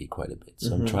systems lately quite a bit.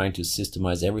 So I'm trying to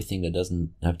systemize everything that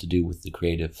doesn't have to do with the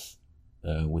creative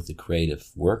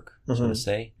work, so to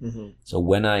say. So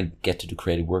when I get to the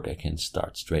creative work, I can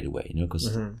start straight away,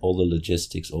 because all the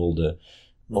logistics, all the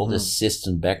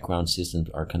background systems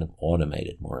are kind of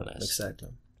automated, more or less. Exactly.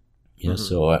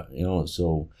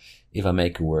 So if I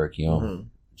make a work,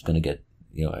 it's going to get,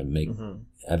 I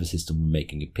have a system for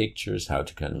making pictures, how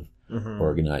to kind of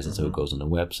organize it so it goes on the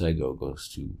website, goes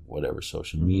to whatever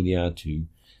social media, to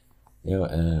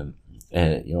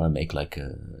I make like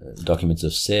documents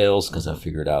of sales because I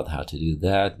figured out how to do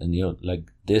that, and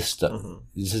like this stuff.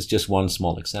 This is just one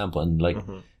small example, and like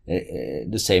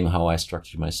the same how I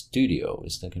structure my studio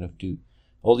is that kind of do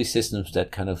all these systems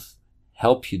that kind of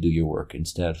help you do your work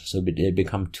instead, so they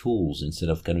become tools instead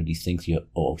of kind of these things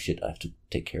oh shit, I have to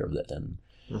take care of that, and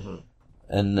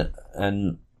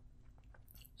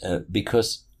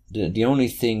because the only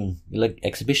thing, like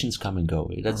exhibitions come and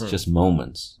go, that's just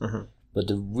moments. But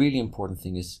the really important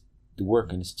thing is the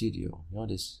work in the studio.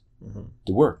 This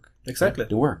the work. Exactly.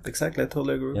 The work. Exactly. I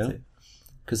totally agree with you.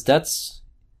 Because that's,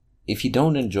 if you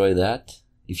don't enjoy that,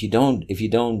 if you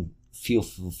don't feel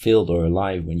fulfilled or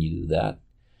alive when you do that,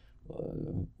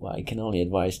 well, I can only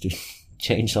advise to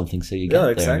change something so you get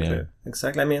exactly. there.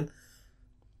 Exactly. I mean,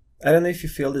 I don't know if you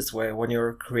feel this way when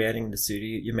you're creating the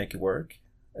studio. You make it work,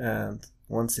 and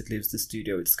once it leaves the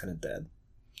studio, it's kind of dead.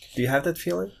 Do you have that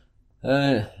feeling?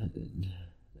 No,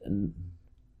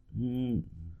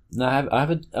 I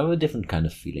have a different kind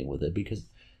of feeling with it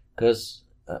because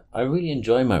I really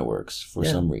enjoy my works for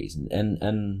some reason,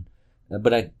 and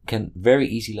but I can very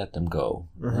easily let them go.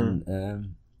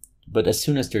 But as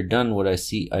soon as they're done, what I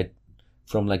see,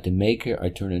 from like the maker, I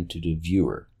turn into the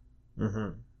viewer.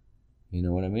 You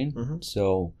know what I mean?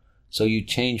 So you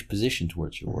change position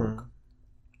towards your work,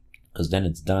 because then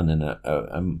it's done, and I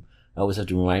always have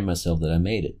to remind myself that I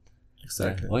made it.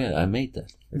 Exactly. Oh yeah, I made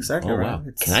that. Exactly. Oh wow,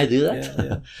 can I do that?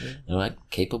 Yeah. Am I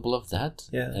capable of that?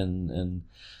 Yeah. And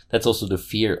that's also the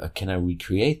fear. Can I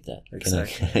recreate that?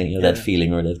 Exactly. Can I, that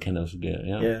feeling or that kind of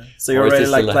Yeah. So you're already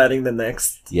like planning the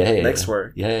next next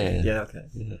work. Yeah. Okay.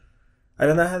 Yeah. I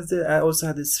don't know. I also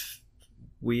had this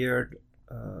weird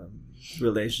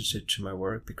relationship to my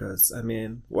work, because I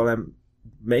mean, while I'm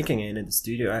making it in the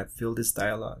studio, I feel this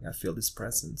dialogue. I feel this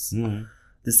presence.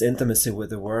 This intimacy with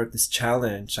the work, this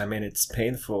challenge. I mean, it's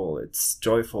painful, it's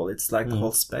joyful, it's like the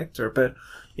whole spectrum. But,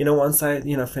 once I,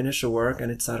 finish the work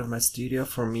and it's out of my studio,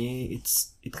 for me,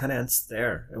 it kind of ends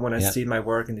there. And when I see my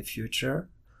work in the future,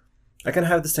 I can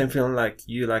have the same feeling like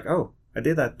you, like, oh, I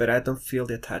did that, but I don't feel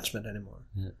the attachment anymore.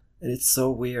 Yeah. And it's so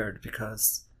weird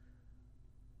because,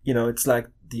 it's like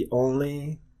the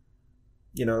only,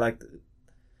 like,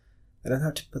 I don't know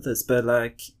how to put this, but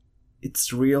like,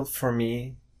 it's real for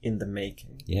me in the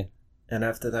making. Yeah. And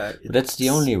after that, but that's the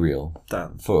only real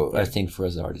done. I think for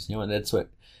us artists, and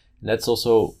that's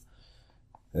also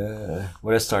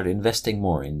what I started investing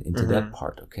more into that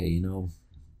part. Okay,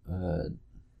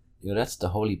 that's the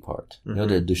holy part.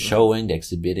 The showing, the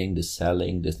exhibiting, the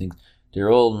selling, the things, they're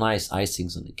all nice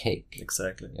icings on the cake.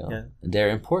 Exactly. And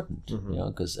they're important.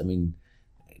 Because I mean,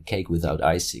 cake without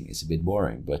icing is a bit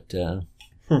boring, but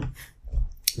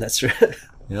that's true.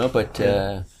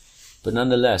 But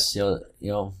nonetheless, the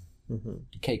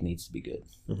cake needs to be good.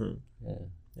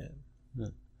 Yeah.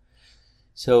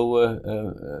 So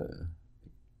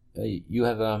you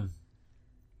have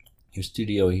your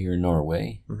studio here in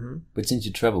Norway, but since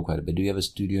you travel quite a bit, do you have a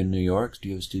studio in New York? Do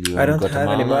you have a studio in Guatemala? I don't have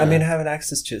anymore. I mean, I have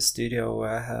access to a studio.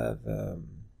 I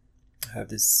have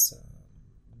this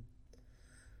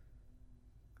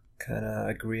kind of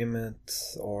agreement,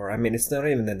 or I mean, it's not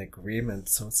even an agreement,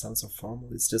 so it sounds so formal.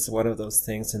 It's just one of those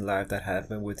things in life that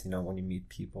happen with when you meet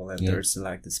people, and there's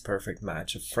like this perfect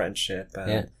match of friendship,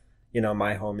 and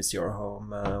my home is your home.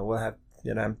 We'll have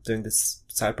I'm doing this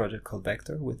side project called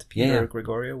Vector with Peter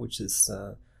Gregorio, which is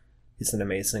he's an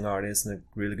amazing artist and a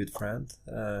really good friend.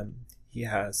 He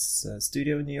has a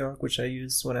studio in New York, which I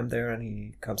use when I'm there, and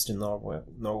he comes to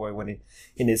Norway when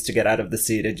he needs to get out of the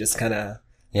city, just kind of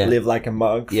live like a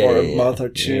monk for a month or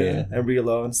two and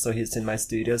reload. So he's in my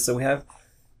studio. So we have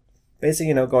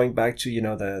basically, going back to,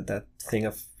 that thing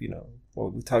of,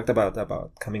 what we talked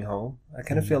about coming home. I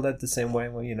kind of feel that the same way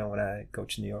when, when I go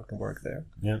to New York and work there.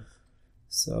 Yeah.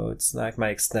 So it's like my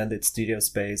extended studio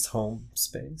space, home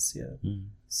space. Yeah.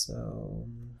 So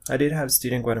I did have a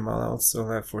studio in Guatemala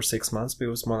also for 6 months, but it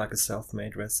was more like a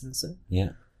self-made residency. Yeah.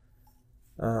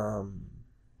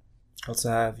 Also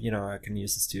have, I can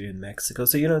use the studio in Mexico.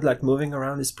 So, like moving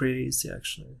around is pretty easy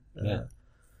actually.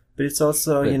 But it's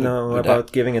also,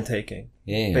 about giving and taking.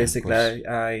 Yeah, basically,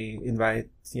 I invite,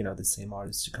 the same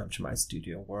artists to come to my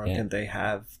studio work, and they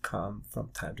have come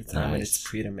from time to time, and it's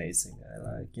pretty amazing. I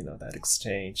like, that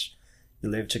exchange. You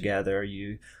live together,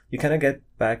 you kind of get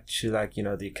back to like,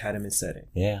 the academy setting.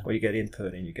 Yeah. Where you get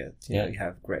input and you get, you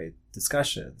have great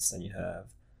discussions, and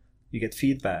you get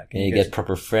feedback. And you get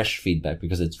proper fresh feedback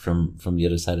because it's from the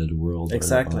other side of the world.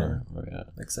 Exactly.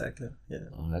 Exactly. Yeah.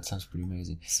 Oh, that sounds pretty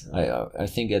amazing. So, I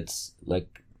think it's like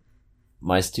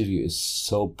my studio is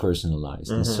so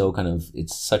personalized and so kind of,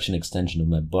 it's such an extension of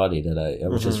my body that I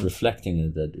was just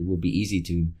reflecting that it would be easy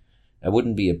to, I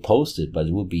wouldn't be opposed to it, but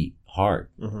it would be hard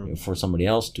for somebody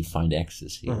else to find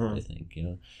access here, I think,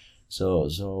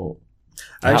 So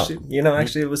actually,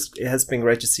 it has been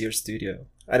great to see your studio.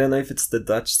 I don't know if it's the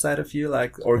Dutch side of you,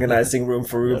 like organizing room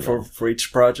for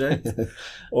each project,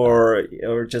 or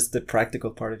just the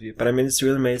practical part of you. But I mean, it's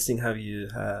really amazing how you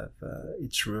have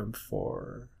each room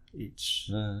for each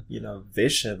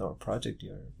vision or project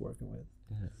you're working with.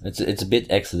 It's a bit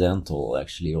accidental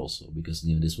actually, also because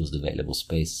this was the available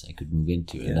space I could move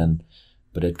into, and then,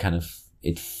 but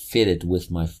it fitted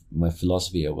with my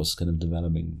philosophy I was kind of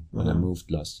developing when I moved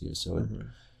last year. So.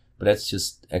 But that's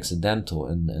just accidental,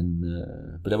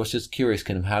 but I was just curious,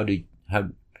 kind of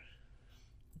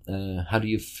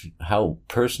how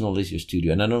personal is your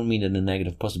studio? And I don't mean in a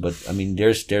negative positive, but I mean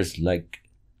there's like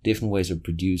different ways of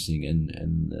producing,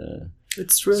 and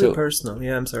it's really personal.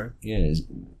 Yeah, I'm sorry. Yeah,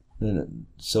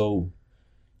 so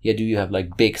yeah, do you have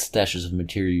like big stashes of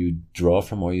material you draw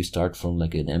from, or you start from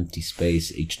like an empty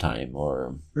space each time,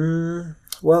 or?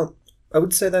 Well, I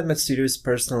would say that my studio is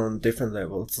personal on different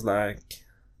levels. Like,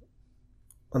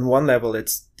 on one level,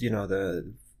 it's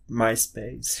my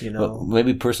space. Well,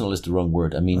 maybe personal is the wrong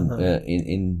word. I mean,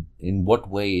 in what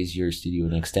way is your studio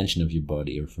an extension of your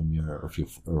body, or from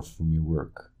your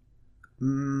work?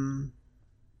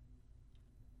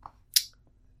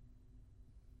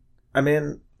 I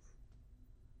mean,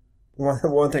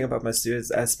 one thing about my studio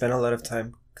is I spend a lot of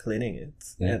time cleaning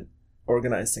it and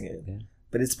organizing it. Yeah.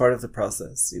 But it's part of the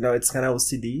process. It's kind of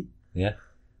OCD. Yeah.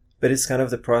 But it's kind of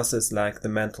the process, like the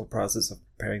mental process of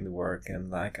preparing the work,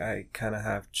 and like I kind of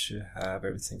have to have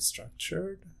everything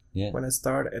structured when I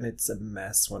start, and it's a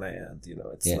mess when I end.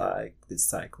 It's like this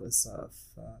cyclist of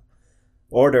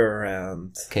order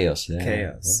and chaos.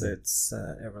 Chaos. Yeah. It's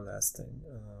everlasting.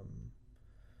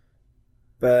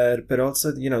 But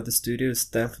also, the studio is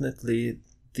definitely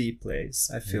the place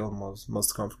I feel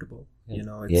most comfortable.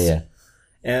 Yeah.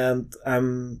 And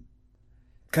I'm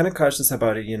kind of cautious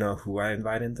about it, who I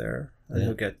invite in there and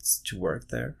who gets to work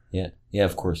there. Yeah,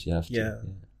 of course you have to. Yeah.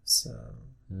 So.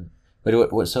 Yeah.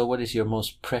 But what is your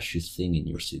most precious thing in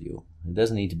your studio? It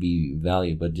doesn't need to be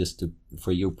value, but just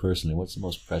for you personally, what's the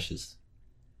most precious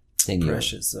thing?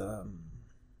 Precious.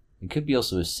 It could be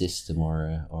also a system or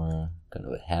a kind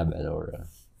of a habit or a.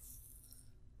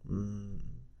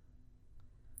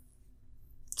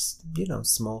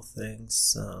 Small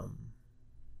things.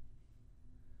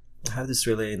 I have this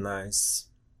really nice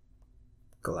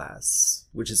glass,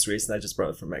 which is recent. I just brought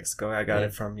it from Mexico. I got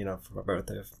it from, for my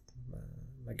birthday.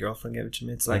 My girlfriend gave it to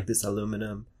me. It's like this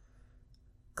aluminum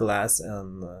glass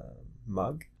and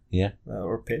mug. Yeah.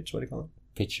 Or pitch. What do you call it?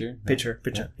 Pitcher.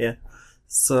 Yeah.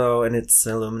 So, and it's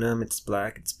aluminum. It's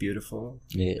black. It's beautiful.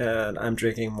 Yeah. And I'm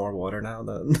drinking more water now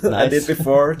than I did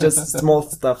before. Just small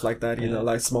stuff like that,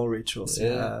 like small rituals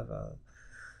you have.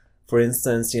 For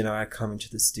instance, I come into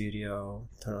the studio,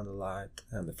 turn on the light,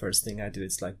 and the first thing I do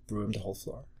is like broom the whole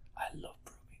floor. I love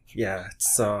brooming. Yeah,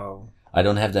 so I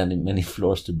don't have that many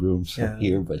floors to broom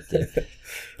here, but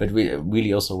we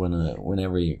really also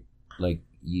whenever you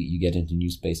get into new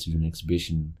space to do an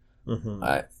exhibition,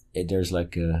 there's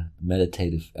like a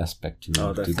meditative aspect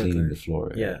to cleaning the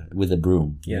floor with a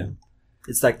broom. Yeah.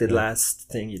 It's like the last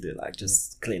thing you do, like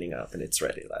just cleaning up and it's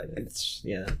ready. Like it's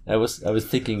I was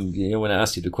thinking, when I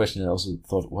asked you the question, I also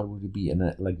thought, what would it be? And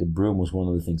like the broom was one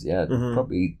of the things. Yeah,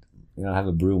 probably. I have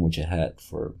a broom which I had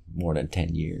for more than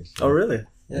 10 years. Oh, really?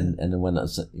 Yeah. And then when I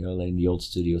was, like in the old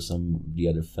studio, some of the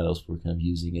other fellows were kind of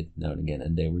using it now and again,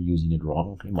 and they were using it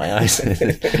wrong in my eyes, or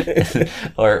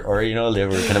they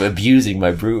were kind of abusing my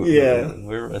broom. Yeah,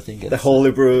 I think the holy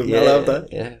broom. Yeah, I love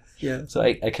that. Yeah. So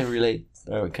I can relate.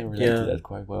 I can relate to that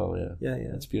quite well. Yeah.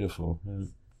 It's beautiful. Yeah.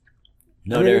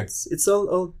 No, I mean, it's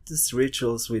all these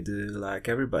rituals we do. Like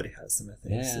everybody has them, I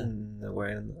think, in a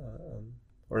way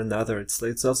or another.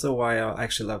 It's also why I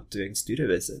actually love doing studio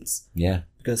visits. Yeah.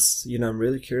 Because I'm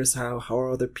really curious how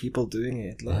are other people doing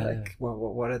it? Like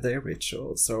what are their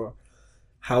rituals, or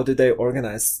how do they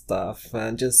organize stuff,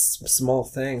 and just small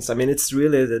things. I mean, it's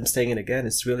really, I'm saying it again,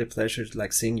 it's really a pleasure to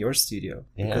like seeing your studio,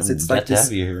 because it's like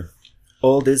this,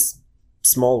 all these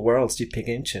small worlds you pick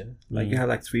into. Like you have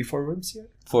like 3-4 rooms here.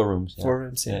 4 rooms. 4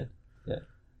 rooms. Yeah.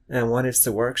 And one is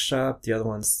the workshop. The other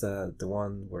one's the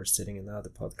one we're sitting in now, the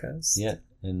podcast. Yeah.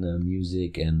 And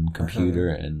music and computer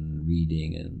and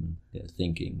reading and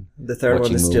thinking. The third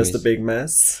one is movies. Just a big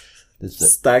mess.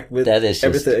 Stacked with that is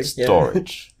everything.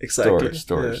 Storage. Exactly.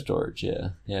 Storage.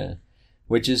 Yeah.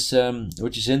 Which is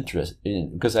interesting,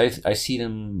 because I see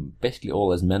them basically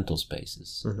all as mental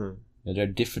spaces. There are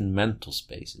different mental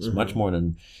spaces, much more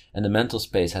than, and the mental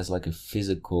space has like a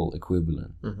physical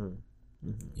equivalent.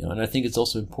 And I think it's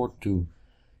also important to,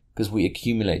 because we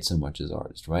accumulate so much as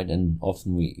artists, right? And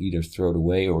often we either throw it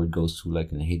away or it goes to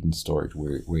like a hidden storage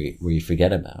where you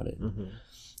forget about it.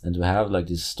 And to have like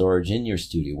this storage in your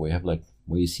studio where you have like,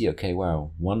 where you see, okay,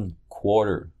 wow,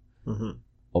 1/4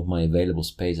 of my available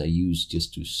space I use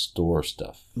just to store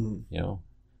stuff,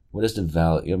 What is the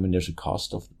value? I mean, there's a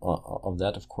cost of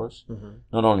that, of course,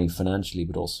 not only financially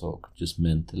but also just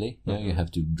mentally. You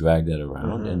have to drag that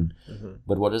around,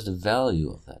 but what is the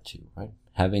value of that too, right?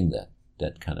 Having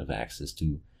that kind of access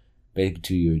to,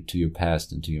 basically to your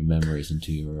past and to your memories and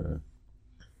to your.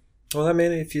 Well, I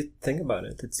mean, if you think about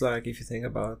it, it's like if you think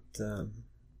about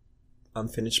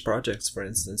unfinished projects, for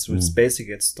instance, which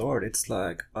basically get stored. It's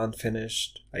like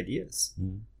unfinished ideas.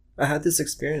 I had this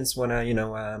experience when I,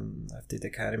 after the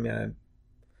academy, I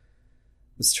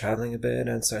was traveling a bit,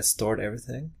 and so I stored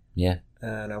everything. Yeah.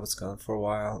 And I was gone for a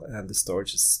while, and the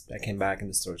storage I came back, and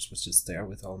the storage was just there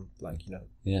with all,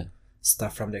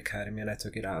 stuff from the academy, and I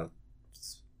took it out,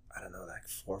 I don't know, like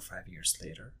 4 or 5 years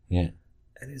later. Yeah.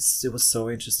 And it was so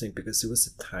interesting because it was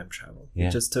a time travel. Yeah.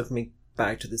 It just took me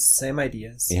back to the same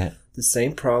ideas, the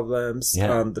same problems,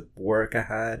 the work I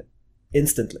had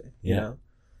instantly, you know.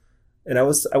 And I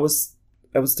was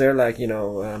there, like,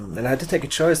 and I had to take a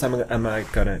choice. Am I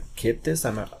gonna keep this?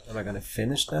 Am I gonna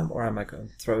finish them, or am I gonna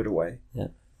throw it away? Yeah.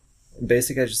 And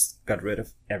basically, I just got rid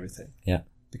of everything. Yeah.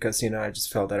 Because I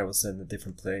just felt that I was in a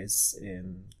different place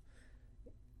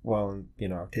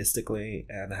artistically,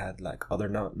 and I had like other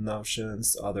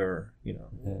notions, other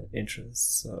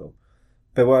interests. So,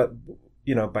 but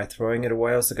by throwing it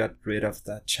away, I also got rid of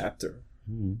that chapter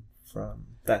from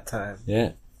that time.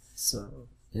 Yeah. So.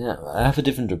 Yeah, I have a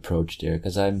different approach there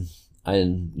because when I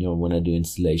do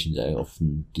installations, I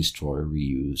often destroy or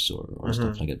reuse or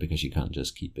stuff like that because you can't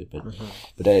just keep it. But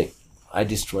I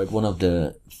destroyed one of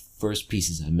the first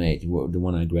pieces I made, the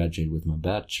one I graduated with my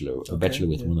bachelor,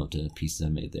 with one of the pieces I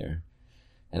made there,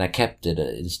 and I kept it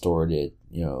and stored it.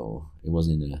 It was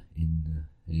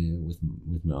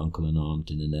with my uncle and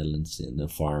aunt in the Netherlands in a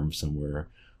farm somewhere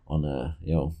on a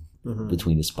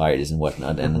between the spiders and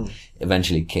whatnot, and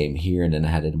eventually came here, and then I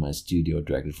had it in my studio,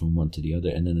 dragged it from one to the other,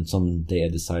 and then some day I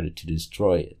decided to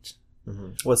destroy it.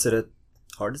 Was it a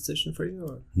hard decision for you?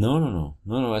 Or? No.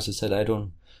 As I said,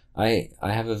 I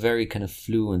have a very kind of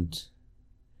fluent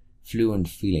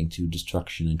feeling to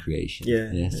destruction and creation.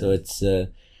 Yeah. So it's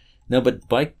but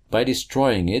by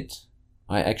destroying it,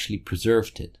 I actually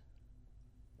preserved it.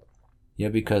 Yeah,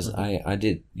 because I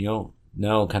did,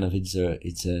 now kind of it's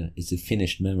a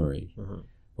finished memory.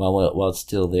 While it's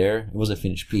still there, it was a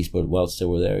finished piece, but while it's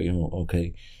still there,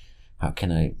 okay, how can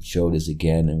I show this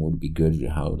again, and would it be good?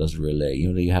 How does it relate?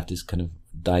 You have this kind of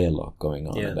dialogue going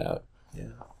on about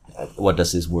what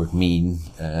does this work mean?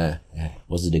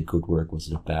 Was it a good work? Was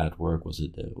it a bad work? Was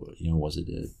it was it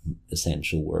a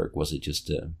essential work? Was it just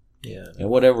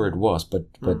whatever it was? But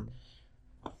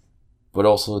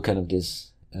also kind of this.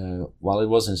 While it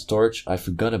was in storage, I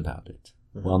forgot about it.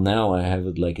 Well, now I have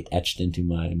it like it etched into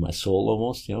my soul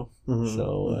almost, So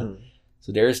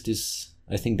there's this,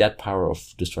 I think, that power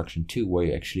of destruction too, where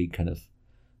you actually kind of,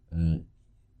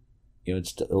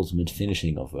 it's the ultimate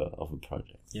finishing of a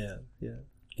project. Yeah.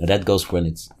 Now, that goes when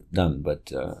it's done,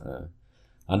 but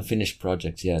unfinished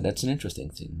projects, that's an interesting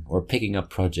thing. Or picking up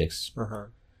projects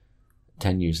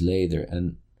 10 years later,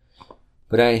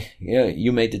 but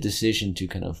you made the decision to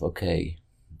kind of, okay,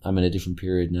 I'm in a different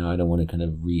period now. I don't want to kind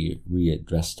of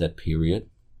readdress that period.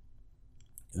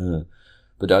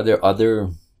 But are there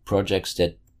other projects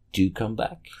that do come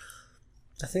back?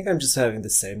 I think I'm just having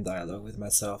the same dialogue with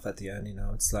myself at the end.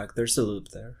 It's like there's a loop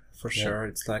there for sure.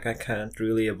 It's like I can't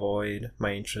really avoid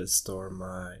my interest or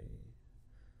my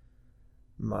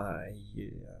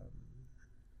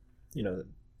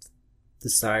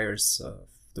desires of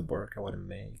the work I want to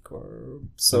make, or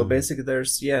so basically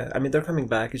there's they're coming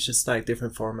back. It's just like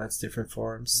different formats, different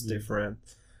forms, different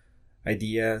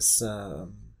ideas. Part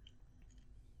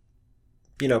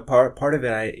of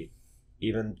it I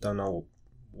even don't know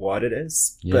what it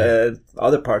is, but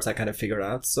other parts I kind of figured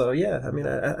out. So I think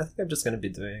I'm just gonna be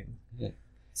doing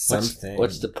something.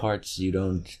 What's the parts you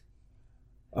don't?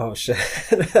 Oh shit.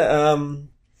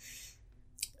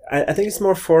 I think it's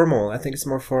more formal.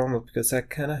 Because I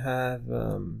kind of have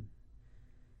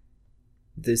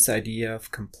this idea of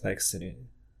complexity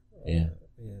in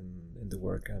the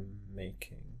work I'm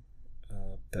making,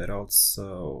 but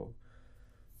also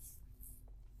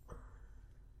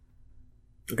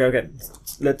okay. I'm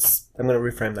gonna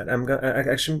reframe that. I'm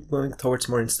actually moving towards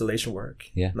more installation work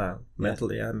now.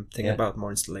 Mentally, I'm thinking about more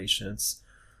installations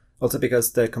Also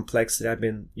because the complexity I've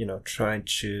been, trying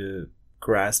to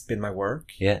grasp in my work.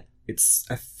 Yeah.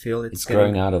 I feel it's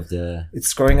growing out of the...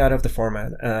 It's growing out of the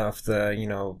format of the,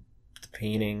 the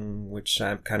painting, which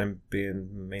I've kind of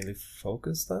been mainly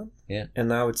focused on. Yeah. And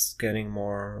now it's getting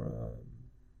more,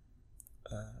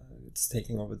 it's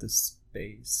taking over the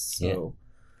space. So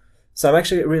I'm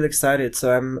actually really excited.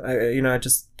 So I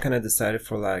just kind of decided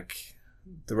for like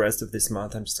the rest of this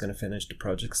month, I'm just going to finish the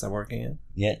projects I'm working in.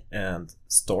 Yeah. And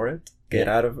store it. Get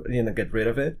rid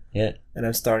of it. Yeah. And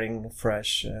I'm starting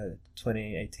fresh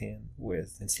 2018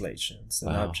 with installations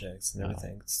and objects and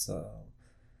everything. So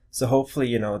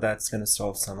hopefully, that's going to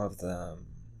solve some of the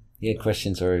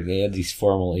questions or these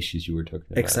formal issues you were talking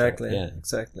about. Exactly. Yeah.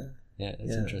 Exactly. Yeah,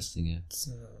 it's interesting. Yeah.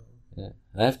 So, yeah.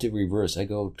 I have to reverse. I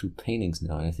go to paintings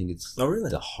now, and I think it's really?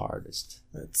 the hardest.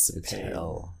 It's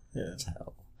hell. Yeah. It's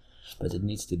hell. But it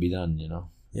needs to be done,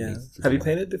 Yeah. Have you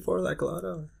painted before, like a lot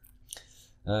of?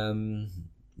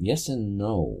 Yes and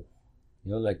no.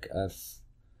 Like I've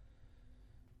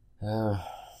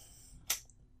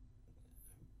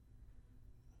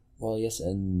well, yes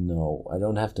and no. I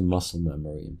don't have the muscle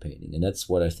memory in painting, and that's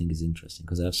what I think is interesting,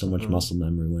 because I have so much muscle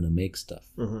memory when I make stuff.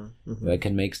 I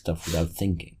can make stuff without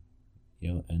thinking,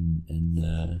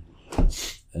 and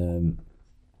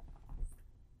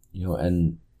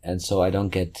so I don't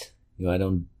get, I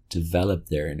don't develop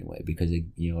there anyway, because I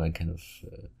kind of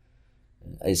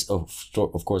it's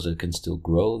of course it can still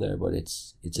grow there, but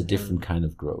it's a different kind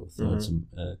of growth.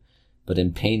 But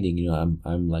in painting,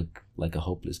 I'm like a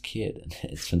hopeless kid, and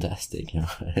it's fantastic.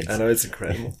 I know, it's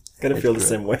incredible. Kind of feel the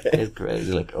same way. It's great.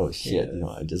 You're like, oh shit,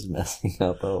 I'm just messing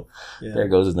up. Oh, there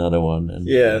goes another one, and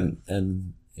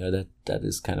that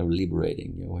is kind of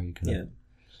liberating. Where you kind of,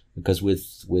 because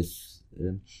with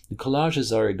the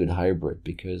collages are a good hybrid,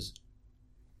 because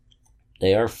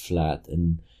they are flat,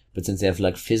 but since they have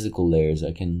like physical layers,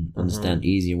 I can understand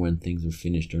easier when things are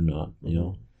finished or not.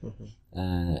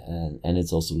 And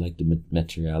it's also like the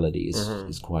materiality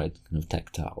is quite kind of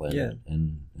tactile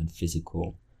and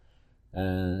physical.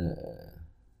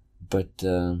 But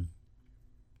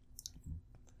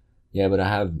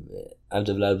I've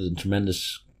developed a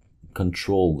tremendous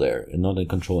control there, and not in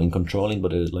controlling,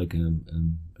 but a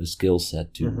skill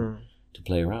set to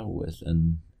play around with,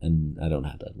 and I don't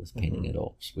have that with painting at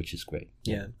all, which is great.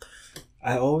 Yeah,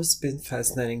 I've always been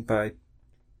fascinated by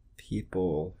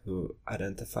people who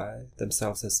identify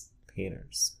themselves as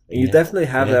painters. And you definitely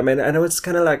have that. I mean, I know it's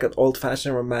kind of like an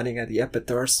old-fashioned romantic idea, but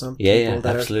there are some people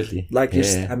that absolutely. are like,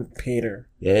 I'm a painter.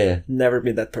 Yeah. Never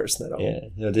been that person at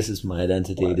all. Yeah. This is my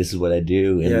identity. Wow. This is what I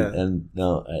do. And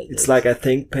no, it's like I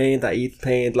think paint, I eat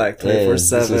paint, like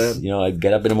 24/7. I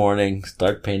get up in the morning,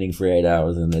 start painting for 8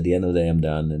 hours, and at the end of the day, I'm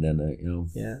done. And then,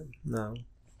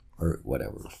 or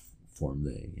whatever form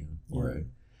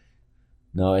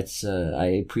No, it's I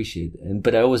appreciate,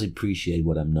 but I always appreciate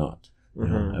what I'm not.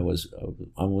 I'm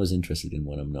always interested in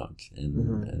what I'm not,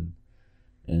 and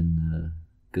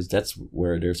because that's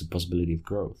where there's a possibility of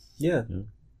growth. Yeah,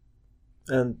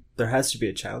 and there has to be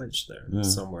a challenge there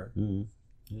somewhere.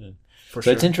 Yeah, so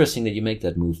sure. It's interesting that you make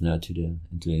that move now into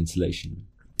the installation.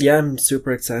 Yeah, I'm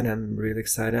super excited. I'm really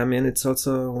excited. I mean, it's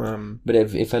also... But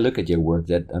if I look at your work,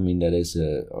 that is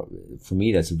for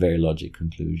me, that's a very logic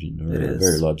conclusion, or a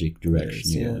very logic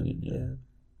direction.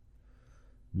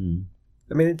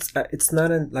 I mean, it's not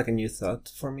a new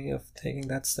thought for me of taking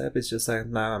that step. It's just like,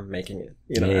 now I'm making it.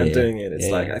 I'm doing it. It's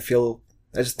like, I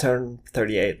just turned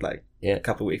 38 a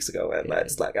couple of weeks ago, and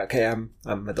it's like, okay, I'm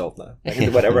adult now. I can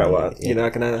do whatever I want. I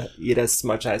can eat as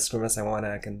much ice cream as I want,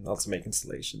 and I can also make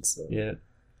installations. So. Yeah.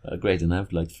 Great, and I have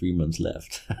 3 months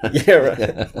left. Yeah, right.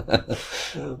 I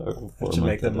should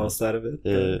make the most out of it.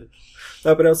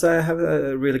 But also I have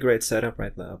a really great setup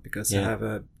right now, because I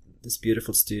have this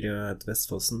beautiful studio at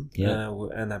Vestfossen,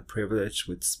 and I'm privileged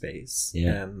with space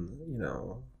and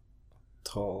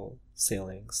tall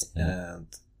ceilings.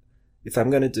 And if I'm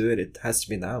gonna do it, it has to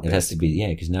be now. It has to be,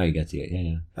 because now you get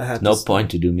There's no point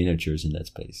to do miniatures in that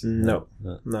space. No,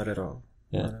 not at all.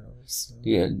 Yeah. Not at all, so.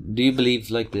 Yeah. Do you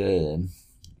believe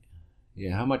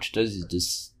how much does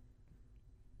this...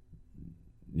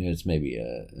 it's maybe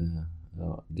a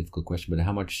difficult question, but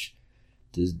how much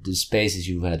does the spaces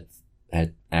you've had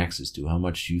access to, how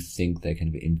much do you think they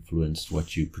kind of influenced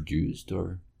what you produced,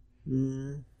 or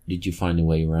did you find a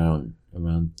way around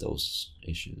those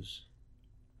issues?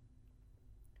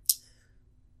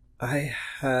 I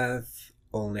have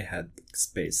only had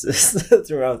spaces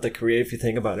throughout the career. If you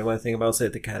think about it, when I think about, say,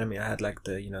 the academy, I had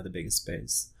the biggest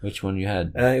space. Which one you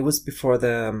had? It was before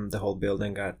the whole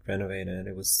building got renovated.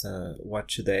 It was what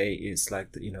today is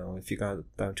if you go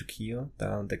down to Kio,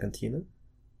 down the cantina.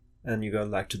 and you go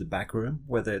like to the back room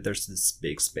where there's this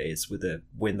big space with a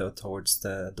window towards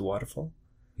the waterfall.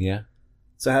 Yeah.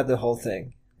 So I had the whole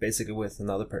thing basically with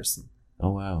another person.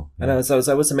 Oh wow! Yeah. And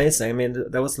that was amazing. I mean,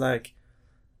 that was like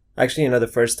actually, the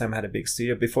first time I had a big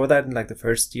studio. Before that, in like the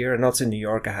first year, and also in New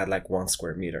York, I had like 1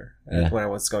 square meter when I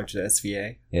was going to the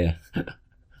SVA. Yeah.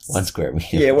 1 square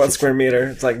meter. Yeah, 1 square meter.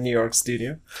 It's like New York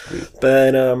studio.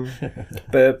 But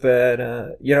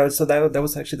so that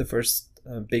was actually the first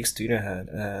big studio I had,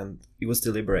 and it was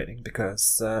deliberating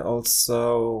because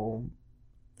also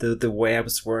the way I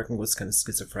was working was kind of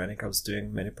schizophrenic. I was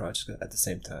doing many projects at the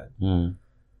same time,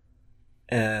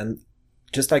 and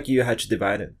just like you, I had to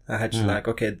divide it. I had to like,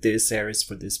 okay, this area is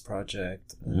for this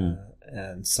project,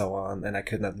 and so on, and I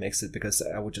could not mix it because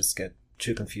I would just get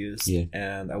too confused,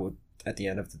 and I would, at the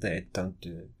end of the day, don't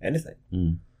do anything.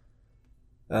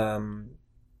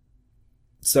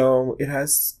 So it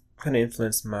has kind of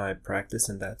influenced my practice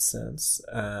in that sense.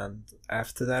 And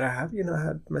after that, I have,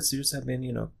 had my studios have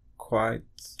been, quite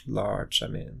large. I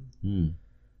mean,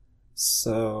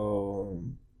 so,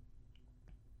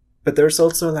 but there's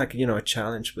also like, a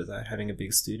challenge with that, having a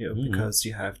big studio, because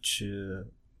you have to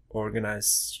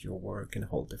organize your work in a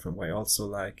whole different way. Also,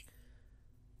 like,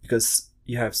 because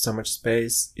you have so much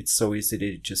space, it's so easy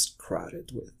to just crowd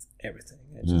it with everything.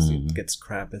 It gets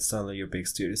cramped, and suddenly your big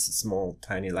studio is a small,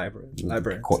 tiny library.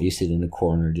 You sit in the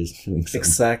corner just doing something.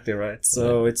 Exactly right.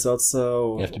 So it's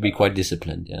also... You have to be quite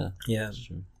disciplined, yeah. Yeah.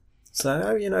 Sure. So,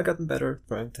 I've gotten better at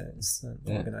throwing things and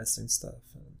organizing stuff.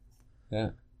 Yeah.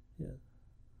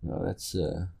 No, that's...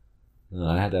 No,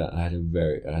 I had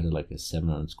like a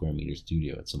 700 square meter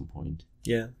studio at some point.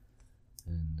 Yeah.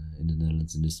 And in the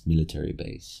Netherlands, in this military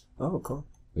base. Oh, cool.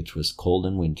 Which was cold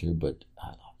in winter, but I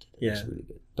loved it. It was really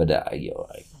good. But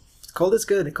cold is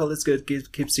good. Cold is good.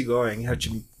 Keeps you going. You have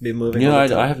to be moving.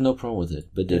 I have no problem with it.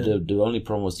 But the only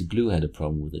problem was the glue had a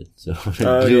problem with it. So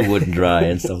the glue wouldn't dry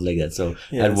and stuff like that. So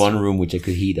I had one room which I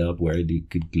could heat up where I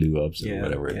could glue up, so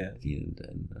whatever.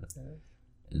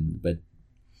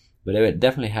 But I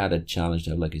definitely had a challenge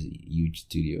to have like a huge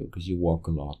studio, because you walk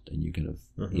a lot and you kind of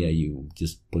you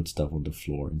just put stuff on the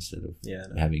floor instead of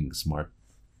having smart,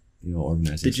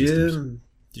 organizing systems.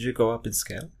 Did you go up in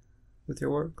scale with your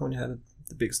work when you had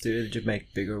the big studio? Did you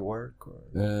make bigger work?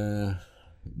 Or?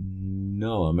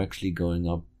 No, I'm actually going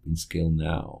up in scale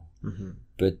now,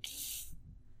 but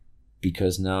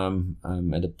because now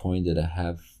I'm at a point that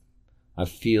I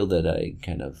feel that I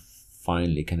kind of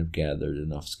finally kind of gathered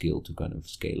enough skill to kind of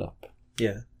scale up.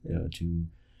 Yeah. To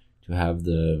have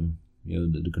the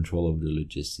the control over the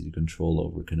logistics, the control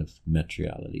over kind of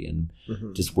materiality, and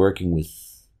just working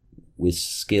with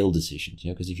scale decisions.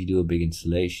 Because if you do a big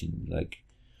installation, like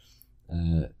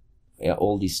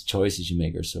all these choices you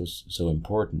make are so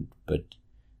important, but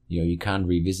you can't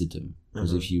revisit them,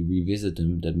 because if you revisit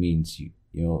them, that means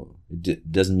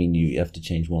it doesn't mean you have to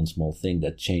change one small thing.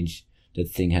 That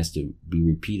thing has to be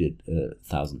repeated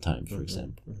 1,000 times, for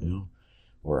example,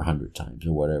 or 100 times,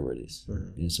 or whatever it is.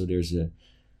 And so there's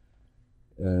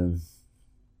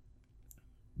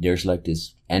like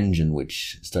this engine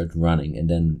which starts running, and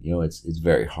then it's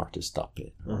very hard to stop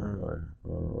it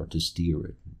or to steer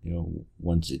it.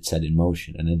 Once it's set in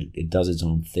motion, and it does its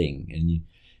own thing, and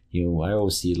I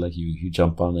always see it like you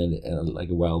jump on it like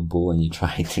a wild bull, and you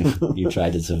try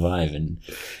to survive, and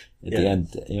at the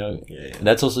end, And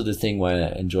that's also the thing why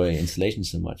I enjoy installation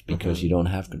so much, because you don't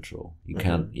have control. You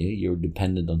can't. You're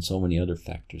dependent on so many other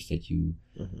factors that you.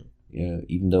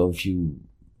 Even though if you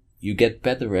get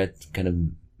better at kind of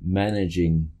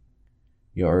managing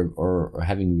or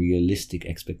having realistic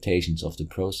expectations of the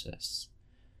process,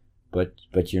 but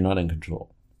you're not in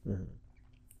control.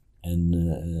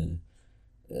 And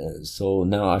so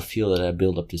now I feel that I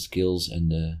build up the skills,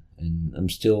 and I'm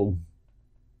still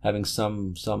having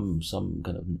some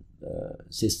kind of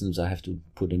systems I have to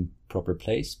put in proper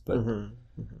place, but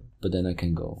then I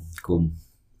can go. Cool.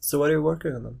 So what are you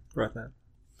working on right now?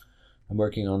 I'm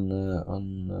working on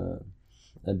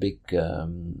a big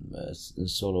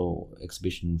solo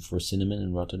exhibition for Cinnamon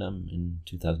in Rotterdam in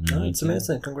 2019. Oh, it's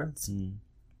amazing! Congrats.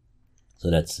 So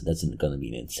that's going to be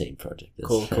an insane project.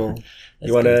 Cool.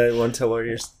 You want to tell what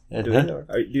you're doing, or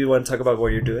do you want to talk about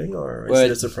what you're doing, or is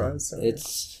it a surprise?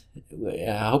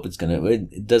 I hope it's gonna.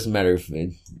 It doesn't matter if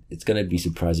it's gonna be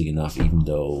surprising enough, even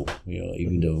though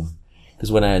because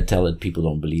when I tell it, people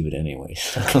don't believe it anyway.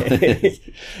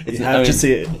 You have to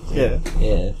see it. Yeah.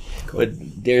 Cool. But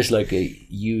there's like a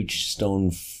huge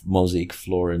stone mosaic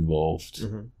floor involved,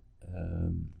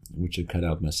 which I cut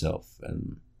out myself,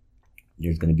 and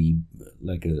there's going to be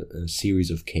like a series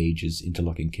of cages,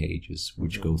 interlocking cages,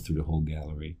 which go through the whole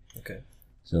gallery. Okay.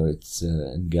 So it's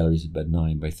in galleries about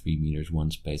 9 by 3 meters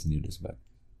one space, and it is about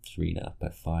 3.5 by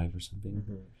 5 or something.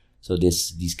 Mm-hmm. So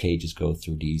these cages go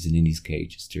through these, and in these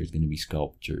cages there's going to be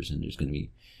sculptures, and there's going to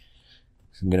be.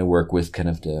 So I'm going to work with kind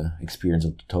of the experience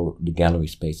of the gallery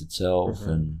space itself, Mm-hmm.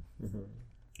 and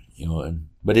Mm-hmm.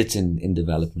 But it's in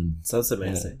development. Sounds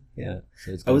amazing. Yeah.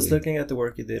 So I was looking at the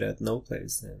work you did at No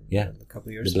Place a couple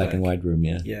of years back. The black and white room.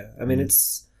 Yeah. Yeah. I mean,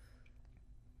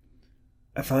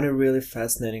 I found it really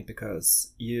fascinating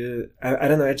because I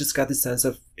don't know, I just got this sense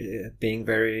of it being a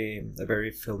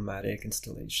very filmatic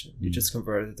installation. You just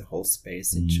converted the whole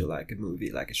space into like a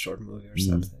movie, like a short movie or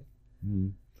something.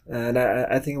 And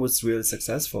I think it was really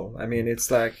successful. I mean, it's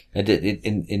like... And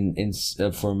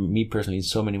it for me personally, in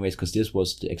so many ways, because this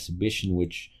was the exhibition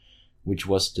which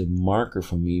was the marker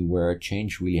for me where I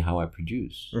changed really how I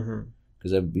produce.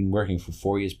 Because I've been working for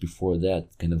 4 years before that,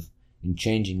 kind of in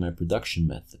changing my production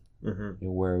method.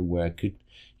 Where I could,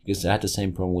 because I had the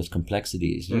same problem with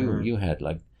complexity as you had.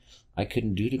 Like, I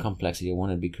couldn't do the complexity I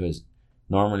wanted because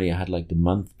normally I had like the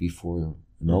month before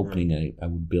an opening I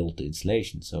would build the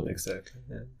installation. So exactly,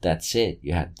 that's it.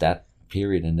 You had that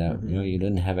period, and that you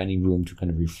didn't have any room to kind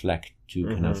of reflect, to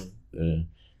kind of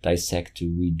dissect,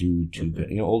 to redo,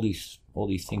 to all these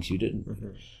things you didn't.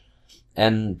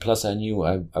 And plus, I knew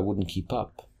I wouldn't keep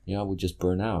up. I would just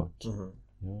burn out.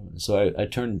 So I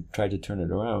tried to turn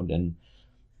it around, and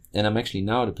I'm actually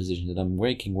now in a position that I'm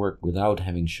making work without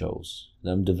having shows.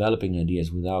 That I'm developing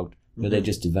ideas without, they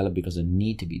just develop because they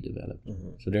need to be developed.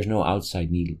 So there's no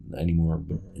outside need anymore,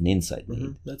 but an inside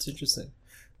need. That's interesting.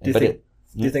 Do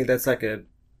you think that's like I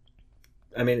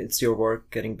mean, it's your work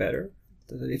getting better?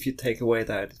 If you take away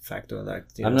that factor, like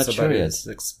I'm not sure yet.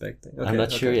 Expecting. I'm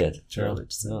not sure yet. No.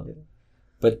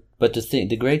 But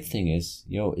the great thing is,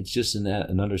 it's just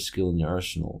another skill in the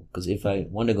arsenal. Because if I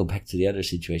want to go back to the other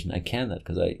situation, I can that,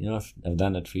 because I've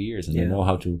done that for years, and I know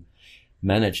how to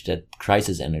manage that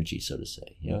crisis energy, so to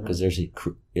say. Because there's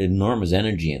enormous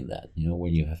energy in that.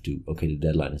 When you have to, the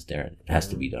deadline is there, and it has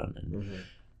to be done, and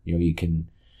you can.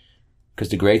 Because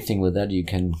the great thing with that, you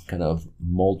can kind of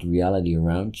mold reality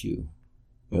around you.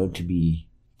 To be.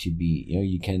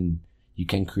 You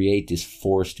can create this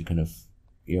force to kind of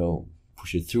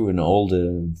push it through, and all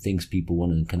the things people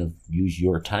want to kind of use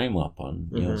your time up on,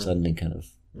 suddenly kind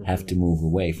of have to move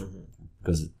away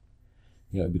because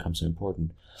it becomes so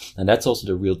important. And that's also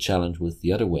the real challenge with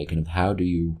the other way, kind of how do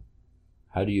you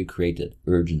create that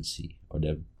urgency or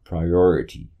that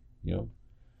priority,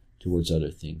 towards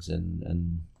other things,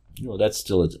 and that's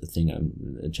still a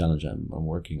challenge I'm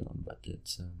working on, but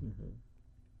it's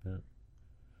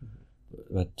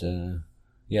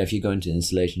if you go into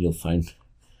installation, you'll find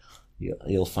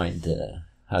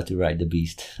how to ride the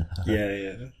beast.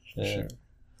 Sure.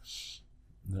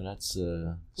 No, that's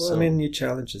I mean, new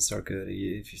challenges are good.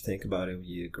 If you think about it, when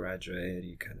you graduate,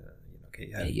 you kind of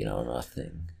you know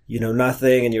nothing. You know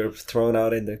nothing, and you're thrown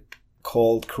out in the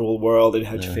cold, cruel world, and you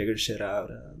have to figure shit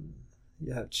out.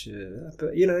 You have to,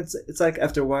 but it's like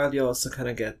after a while, you also kind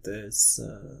of get this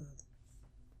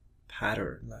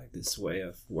pattern, like this way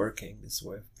of working, this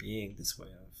way of being, this way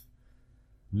of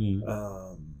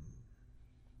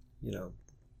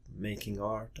making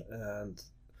art. And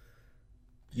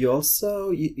you also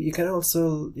you can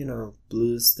also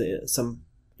lose some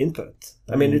input.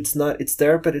 I mean, it's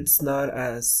there, but it's not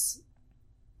as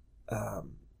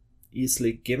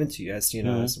easily given to you as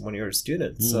as when you're a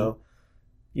student. So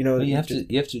you have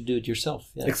to do it yourself.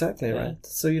 Yeah. Exactly, right.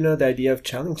 So the idea of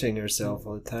challenging yourself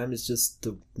all the time is just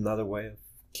another way of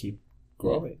keep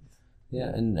growing.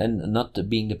 And not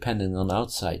being dependent on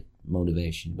outside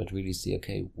motivation, but really see,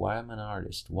 why am I an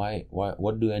artist? Why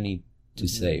what do I need to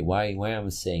say? Why am I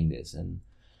saying this? And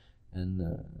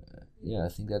I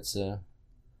think that's a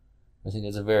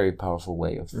very powerful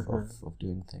way of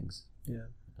doing things. Yeah.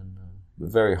 And but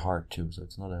very hard too. So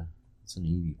it's an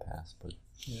easy path, but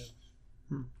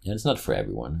and it's not for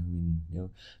everyone. I mean,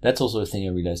 that's also a thing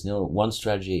I realized. One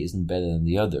strategy isn't better than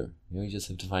the other. You just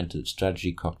have to find the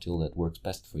strategy cocktail that works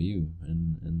best for you,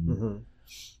 and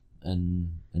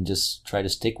just try to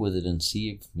stick with it and see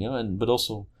if, but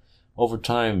also over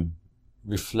time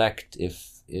reflect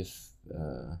if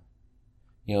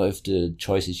the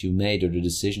choices you made or the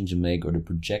decisions you make or the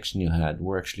projection you had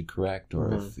were actually correct,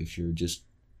 or if you're just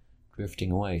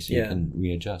drifting away, so you can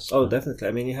readjust. Oh, definitely.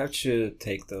 I mean, you have to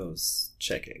take those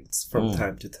check-ins from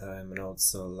time to time, and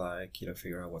also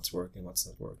figure out what's working, what's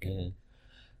not working. Yeah.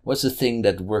 What's the thing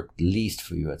that worked least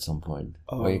for you at some point?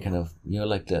 Where you kind of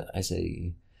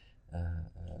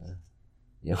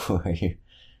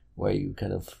where you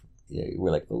kind of you were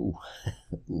like, ooh.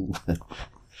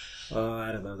 Oh,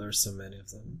 I don't know. There's so many of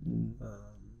them.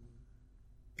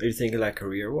 Are you thinking like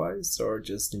career-wise or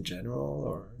just in general,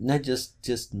 or not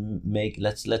just make?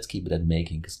 Let's keep it at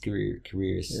making, because career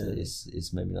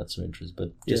is maybe not so interesting,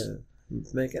 but just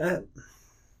make.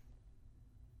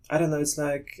 I don't know. It's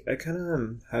like I kind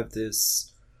of have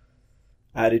this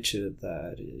attitude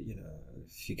that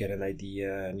if you get an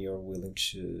idea and you're willing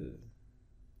to,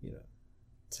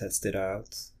 test it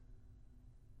out,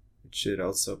 it should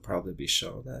also probably be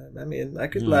shown. I mean, I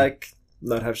could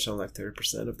not have shown like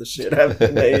 30% of the shit I've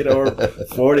made, or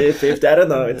 40, 50, I don't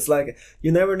know. It's like,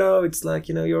 you never know. It's like,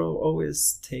 you're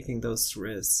always taking those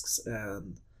risks,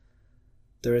 and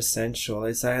they're essential.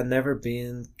 I had never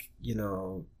been,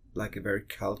 like a very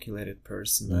calculated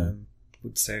person. I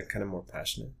would say kind of more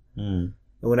passionate. And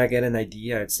when I get an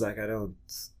idea, it's like I don't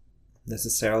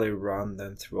necessarily run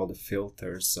them through all the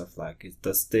filters of like,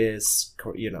 does this,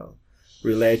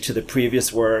 relate to the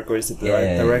previous work, or is it the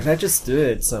right direction? I just do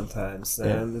it sometimes,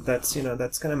 and that's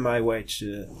kind of my way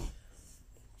to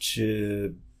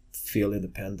feel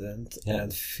independent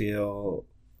and feel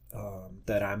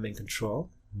that I'm in control.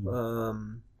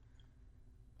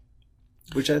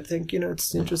 Which I think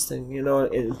it's interesting,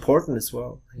 important as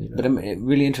well. But I'm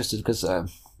really interested because I'm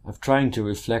trying to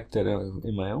reflect that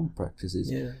in my own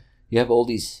practices. You have all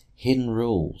these hidden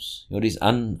rules, these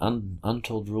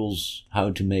untold rules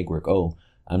how to make work. Oh,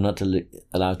 I'm not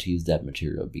allowed to use that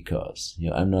material because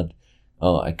I'm not.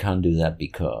 Oh, I can't do that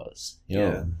because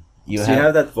you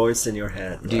have that voice in your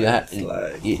head. Do you have?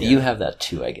 You have that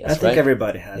too, I guess. I think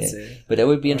everybody has it. But I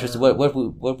would be interested. What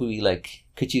would be like?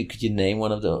 Could you name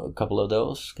a couple of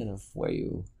those kind of where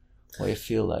you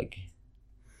feel like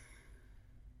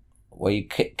where you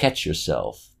catch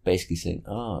yourself basically saying,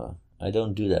 "Oh, I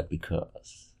don't do that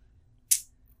because."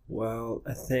 Well,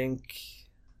 I think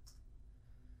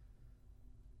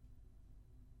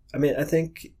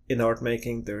in art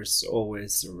making there's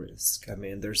always a risk. I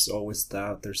mean, there's always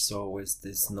doubt. There's always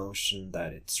this notion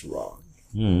that it's wrong,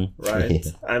 right?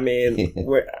 Yeah. I mean,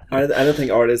 I don't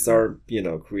think artists are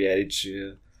created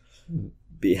to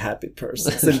be happy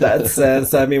persons in that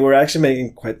sense. I mean, we're actually making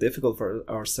it quite difficult for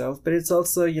ourselves, but it's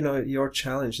also your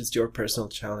challenge. It's your personal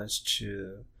challenge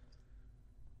to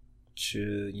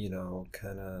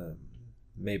kind of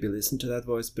maybe listen to that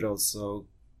voice, but also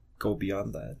go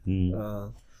beyond that.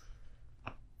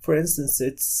 For instance,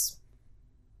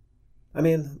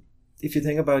 if you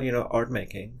think about art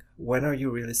making, when are you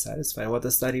really satisfied? What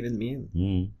does that even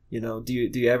mean? Do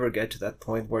you ever get to that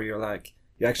point where you're like,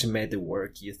 you actually made the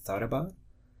work you thought about?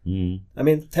 I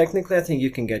mean, technically I think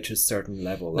you can get to a certain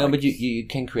level. No, but you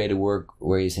can create a work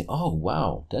where you say, oh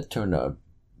wow, that turned out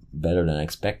better than I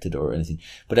expected or anything.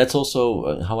 But that's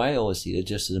also how I always see it.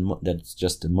 That's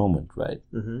just a moment, right?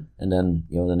 And then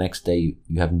the next day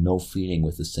you have no feeling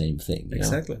with the same thing.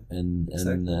 Exactly.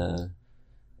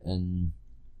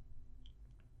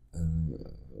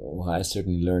 I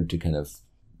certainly learned to kind of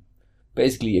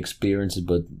basically experience it,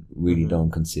 but really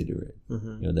don't consider it.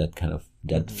 That kind of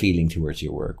feeling towards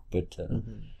your work. But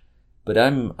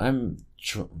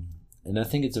and I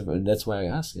think that's why I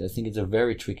ask. I think it's a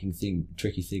very tricky thing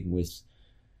with,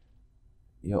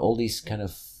 all these kind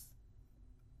of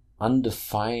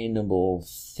undefinable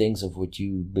things of what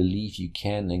you believe you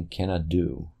can and cannot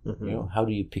do. How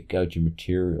do you pick out your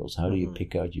materials? How do you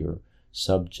pick out your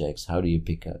subjects? How do you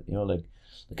pick out, like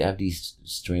I have these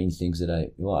strange things that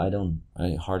I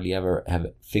hardly ever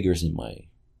have figures in my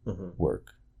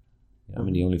work. I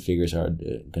mean, the only figures are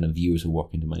the kind of viewers who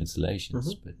walk into my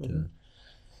installations,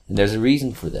 and there's a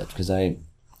reason for that, because I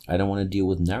don't want to deal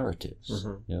with narratives.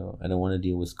 I don't want to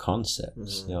deal with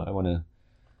concepts. I want to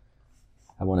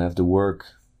have the work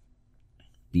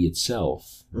be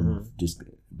itself.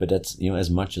 But that's as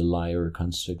much a lie or a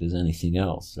construct as anything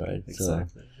else, right?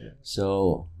 Exactly.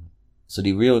 So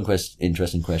the real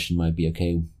interesting question might be,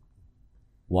 okay,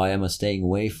 why am I staying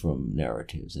away from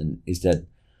narratives? And is that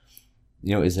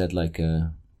like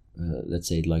a let's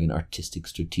say like an artistic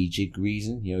strategic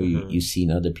reason? You've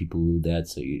seen other people do that,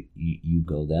 so you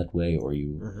go that way, or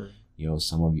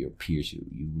some of your peers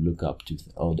you look up to,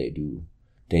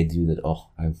 they do that,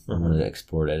 I want to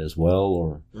explore that as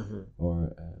well,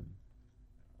 or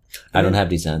I don't have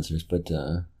these answers, but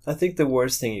I think the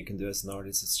worst thing you can do as an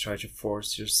artist is try to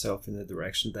force yourself in a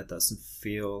direction that doesn't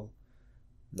feel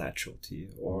natural to you,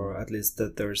 or at least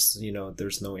that there's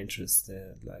no interest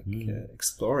in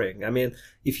exploring. I mean,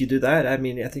 if you do that, I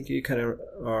think you kind of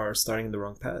are starting in the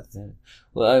wrong path.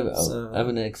 Well, I have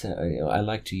an example. I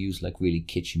like to use like really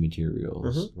kitschy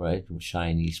materials, right?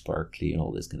 Shiny, sparkly, and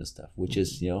all this kind of stuff, which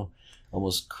is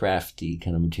almost crafty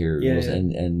kind of materials,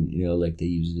 and like they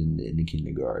use it in the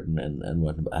kindergarten and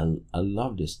whatnot. I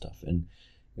love this stuff, and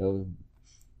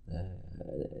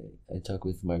I talk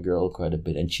with my girl quite a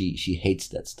bit, and she hates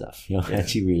that stuff, you know, and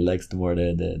she really likes the more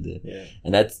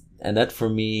and that for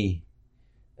me,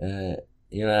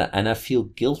 you know, and I feel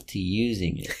guilty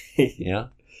using it, you know,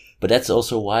 but that's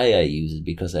also why I use it,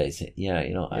 because I say, you know,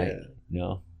 you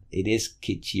know, it is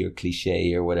kitschy or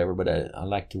cliche or whatever, but I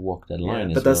like to walk that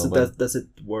line. But does it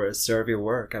serve your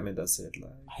work? I mean, does it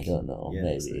like? I don't know.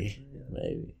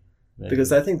 Maybe.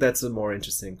 Because I think that's a more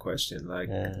interesting question. Like,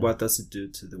 what does it do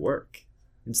to the work?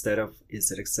 Instead of,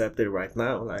 is it accepted right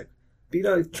now? Like, you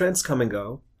know, trends come and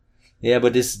go. Yeah,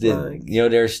 but you know,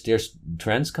 there's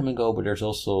trends come and go, but there's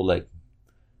also like,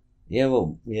 but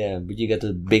you get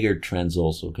the bigger trends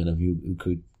also, kind of, who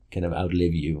could kind of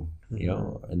outlive you, you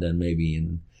know, and then maybe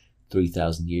in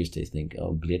 3,000 years they think,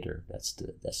 oh, glitter, that's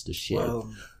the shit.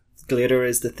 Well, glitter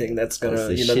is the thing that's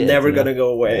gonna, never gonna go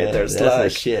away. Yeah, there's that's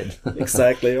like shit.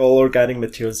 Exactly, all organic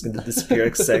materials is gonna disappear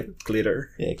except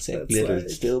glitter. Yeah, except glitter,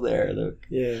 it's still there. Look.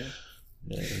 Yeah.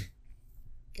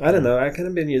 I don't know. I kind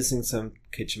of been using some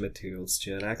kitchen materials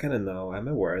too, and I kind of know. I'm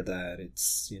aware that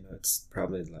it's, you know, it's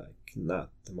probably like not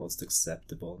the most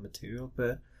acceptable material,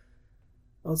 but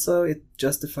also it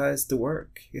justifies the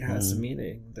work. It has a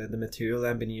meaning. The material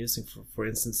I've been using for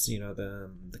instance, you know,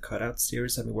 the cutout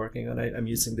series I've been working on, I'm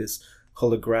using this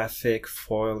holographic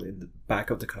foil in the back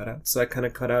of the cutout. So I kind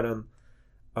of cut out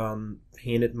on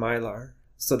painted mylar.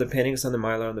 So the painting is on the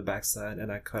mylar on the backside,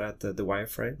 and I cut out the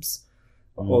wireframes.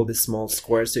 All these small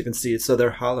squares so you can see it. So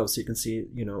they're hollow, so you can see,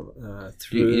 you know,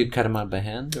 through. You cut them out by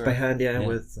hand? Or? By hand,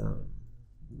 with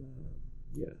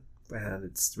by hand.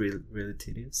 It's really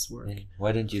tedious work. Yeah.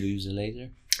 Why don't you use a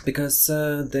laser? Because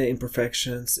the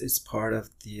imperfections is part of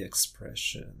the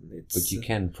expression. But you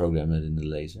can program it in the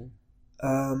laser.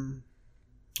 Well,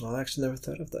 I actually never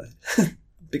thought of that.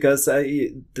 Because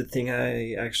the thing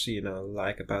I actually, you know,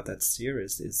 like about that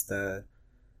series is that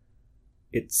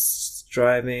it's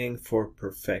striving for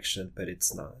perfection, but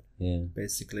it's not. Yeah.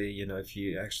 Basically, you know, if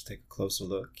you actually take a closer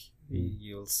look,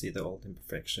 you'll see the old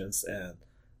imperfections, and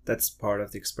that's part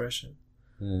of the expression.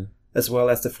 As well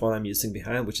as the foil I'm using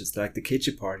behind, which is like the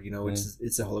kitschy part, you know,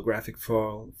 it's a holographic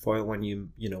foil. When you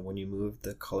move,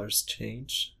 the colors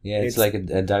change. Yeah, it's like a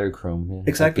diachrome. Yeah.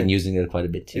 Exactly. I've been using it quite a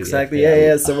bit too. Exactly.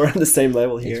 Yeah. So we're on the same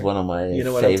level here. It's one of my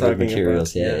favorite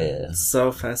materials. Yeah. It's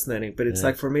so fascinating, but it's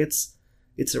like, for me,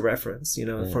 it's a reference, you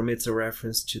know. For me, it's a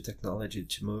reference to technology,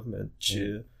 to movement,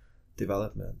 to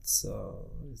development.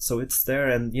 So it's there,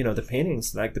 and you know, the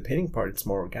paintings, like the painting part, it's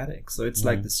more organic. So it's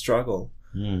like the struggle,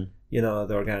 you know,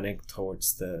 the organic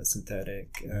towards the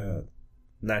synthetic,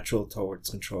 natural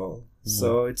towards control.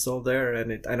 So it's all there,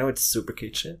 and I know it's super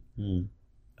kitschy.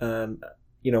 And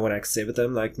you know, when I exhibit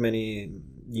them, like many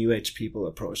new age people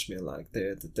approach me, like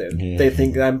they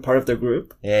think I'm part of their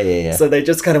group. Yeah. So they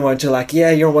just kind of want to, like,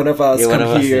 you're one of us,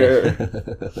 come here.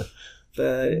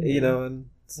 But you know, and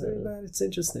so it's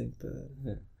interesting. But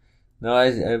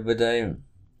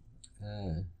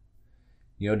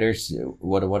you know, there's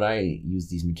what I use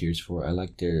these materials for. I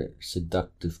like their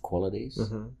seductive qualities.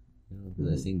 You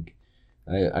know, I think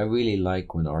I really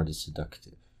like when art is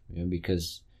seductive, you know,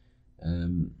 because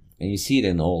and you see it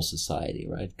in all society,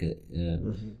 right?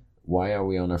 Why are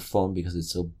we on our phone? Because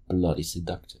it's so bloody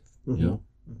seductive, you know?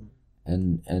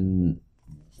 And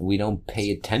we don't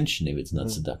pay attention if it's not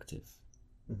seductive,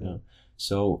 you know?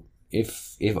 So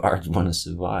if art want to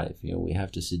survive, you know, we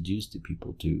have to seduce the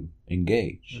people to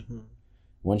engage.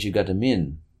 Once you got them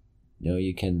in, you know,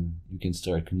 you can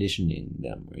start conditioning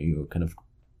them, or you kind of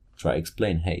try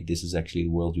explain, hey, this is actually the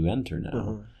world you enter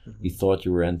now. You thought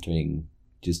you were entering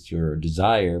just your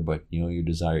desire, but you know, your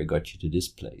desire got you to this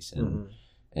place,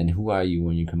 and who are you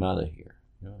when you come out of here,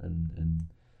 you know?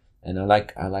 And I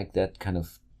like that kind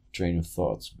of train of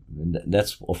thoughts, and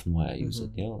that's often why I use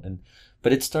it, you know.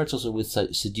 But it starts also with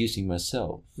seducing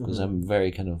myself, because I'm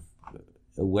very kind of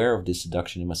aware of this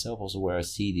seduction in myself, also where I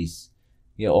see these,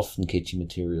 you know, often kitschy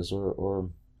materials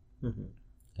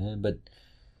but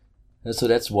so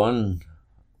that's one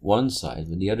side.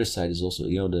 But the other side is also,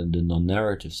 you know, the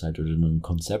non-narrative side, or the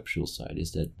non-conceptual side,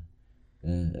 is that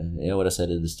you know what I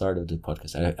said at the start of the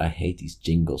podcast, I hate these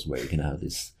jingles where you can have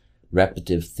these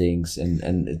repetitive things,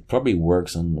 and it probably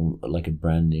works on like a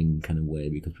branding kind of way,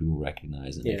 because people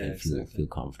recognize it, they feel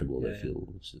comfortable, they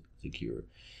feel secure.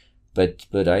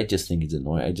 But I just think it's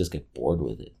annoying. I just get bored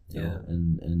with it, you know?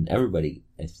 And everybody,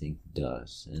 I think,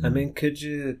 does. And I mean,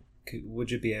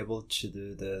 would you be able to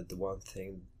do the one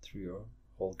thing through your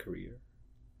whole career?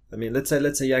 I mean, let's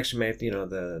say you actually made, you know,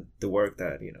 the work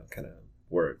that, you know, kind of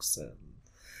works,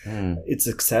 it's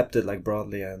accepted like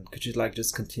broadly, and could you like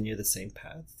just continue the same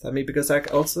path? I mean, because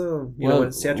like also, you know, when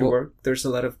I see at your work, there's a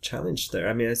lot of challenge there.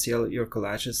 I mean, I see your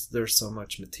collages, there's so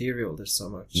much material, there's so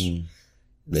much.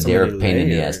 But they're a pain in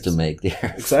the ass to make.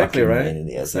 They're exactly right. Pain in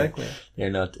the ass. Exactly.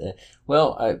 They're not.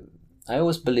 I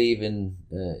always believe in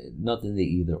not in the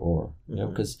either or. You know,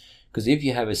 because if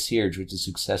you have a series which is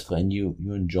successful and you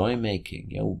enjoy making,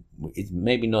 you know, it's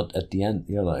maybe not at the end,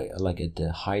 you know, like at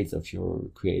the height of your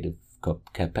creative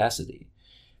capacity,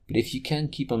 but if you can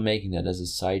keep on making that as a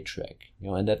sidetrack, you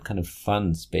know, and that kind of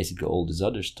funds basically all this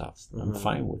other stuff, I'm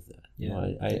fine with that. You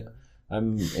know,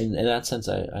 I'm in that sense,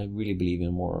 I really believe in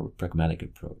a more pragmatic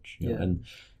approach, you know, and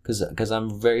because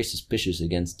I'm very suspicious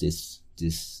against this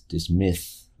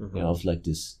myth, you know, of like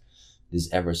this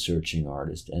ever searching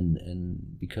artist,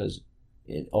 and because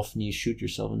often you shoot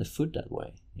yourself in the foot that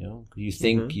way, you know, you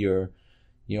think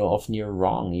often you're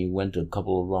wrong, you went a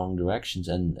couple of wrong directions,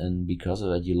 and because of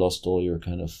that you lost all your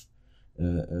kind of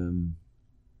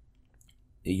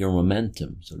your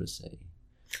momentum, so to say.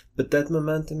 But that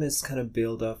momentum is kind of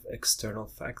built off external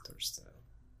factors, though.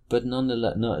 But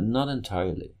nonetheless, not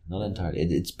entirely. Not entirely.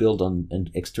 It's built on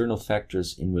external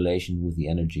factors in relation with the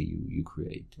energy you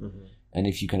create. And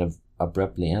if you kind of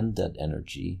abruptly end that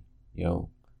energy, you know,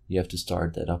 you have to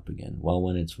start that up again. While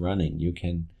when it's running, you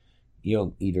can, you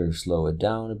know, either slow it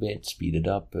down a bit, speed it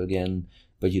up again,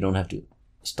 but you don't have to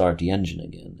start the engine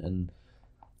again.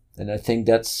 And I think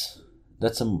that's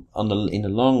in the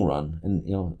long run. And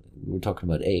you know, we were talking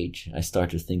about age. I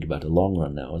start to think about the long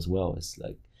run now as well. It's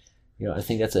like, you know, I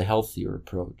think that's a healthier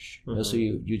approach. You know, so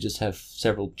you just have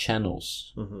several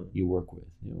channels you work with.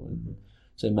 You know, and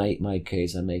so in my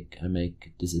case, I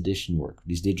make this edition work,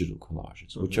 these digital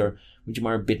collages, which are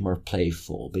a bit more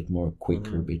playful, a bit more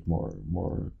quicker, a bit more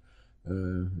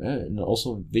and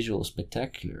also visual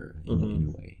spectacular in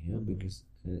a way. You know, because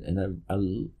and I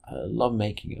love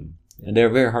making them, and they're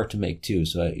very hard to make too.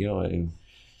 So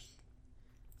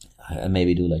I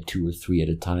maybe do like 2 or 3 at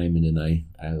a time, and then I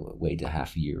wait a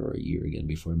half a year or a year again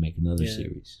before I make another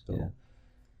series. So,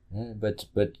 but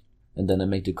and then I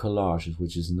make the collages,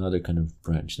 which is another kind of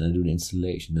branch. Then I do the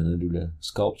installation, then I do the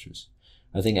sculptures.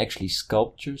 I think actually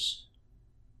sculptures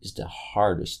is the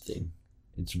hardest thing.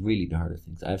 It's really the hardest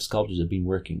thing. I have sculptures I've been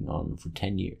working on for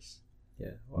 10 years.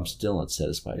 Yeah, wow. I'm still not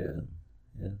satisfied with them.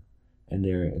 Yeah, and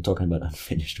they're talking about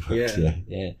unfinished works.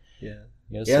 Yeah.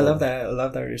 I love that. I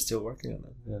love that you're still working on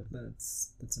them. Yeah.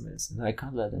 That's amazing. I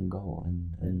can't let them go,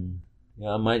 and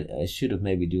I should have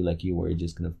maybe do like you, where you're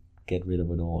just gonna get rid of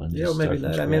it all and just maybe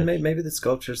start not. I mean, maybe the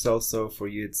sculptures also for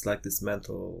you, it's like this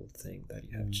mental thing that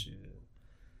you have to,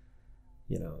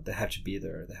 you know, they have to be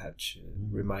there. They have to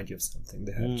remind you of something.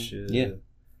 They have to,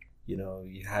 you know,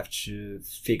 you have to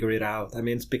figure it out. I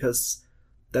mean, it's because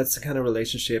that's the kind of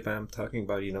relationship I'm talking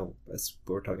about. You know, as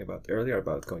we were talking about earlier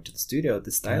about going to the studio,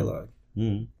 this dialogue.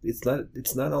 It's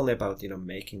not only about, you know,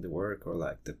 making the work or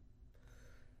like the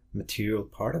material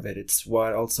part of it. It's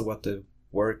what the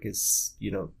work is, you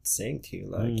know, saying to you,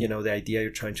 like, you know, the idea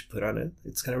you're trying to put on it.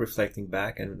 It's kind of reflecting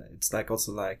back, and it's like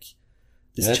also like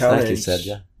this challenge. Like you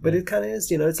said, but it kind of is,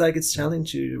 you know, it's like it's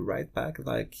challenge you to write back.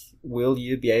 Like, will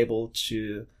you be able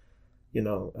to, you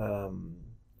know,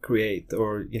 create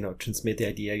or, you know, transmit the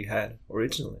idea you had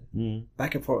originally?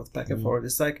 Back and forth.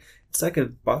 It's like a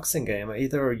boxing game.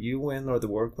 Either you win or the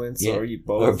work wins, or you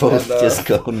both. Or both just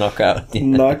go knock out.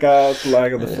 Knock out,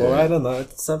 like on the floor. I don't know.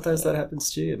 Sometimes that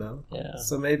happens too, you know. Yeah.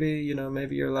 So maybe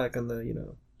you're like on the, you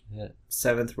know,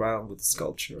 7th round with the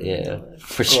sculpture. Yeah, you know,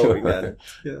 for sure.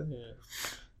 Yeah.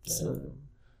 So,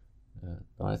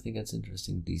 I think that's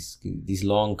interesting. These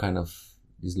long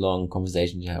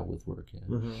conversations you have with work.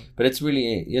 But it's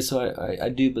really So I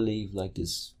do believe like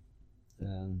this.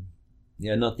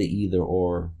 Not the either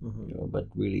or, you know, but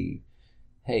really,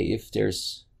 hey, if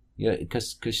there's,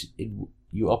 because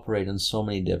you operate on so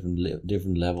many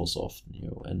different levels often, you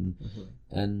know,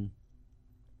 and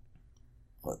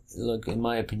look, in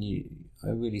my opinion, I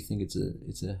really think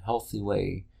it's a healthy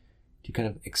way to kind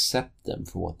of accept them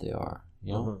for what they are,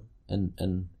 you know,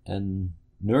 and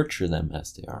nurture them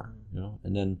as they are, you know,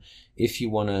 and then if you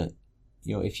want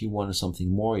something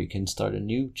more, you can start a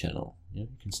new channel, you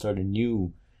can start a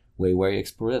new way where you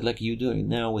explore it, like you doing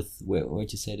now with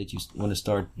what you say that you want to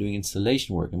start doing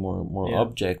installation work and more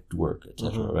object work,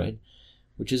 etc. Right,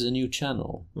 which is a new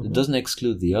channel. It doesn't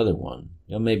exclude the other one.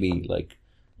 You know, maybe like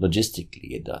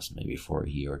logistically it does, maybe for a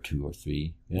year or 2 or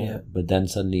 3. But then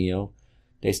suddenly, you know,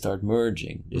 they start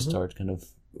merging. They start kind of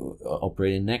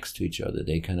operating next to each other.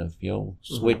 They kind of, you know,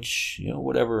 switch, you know,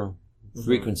 whatever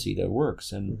frequency that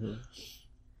works, and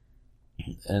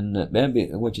And maybe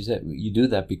what you said, you do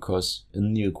that because a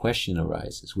new question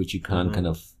arises, which you can't kind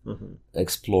of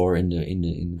explore in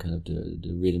kind of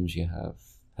the rhythms you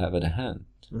have at hand.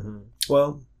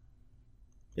 Well,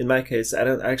 in my case, I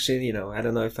don't actually, I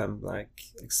don't know if I'm like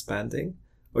expanding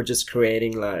or just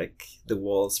creating like the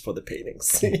walls for the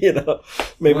paintings,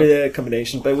 maybe a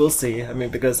combination, but we'll see. I mean,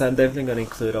 because I'm definitely going to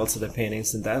include also the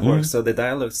paintings in that work. So the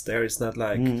dialogues there is not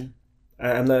like,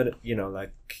 I'm not,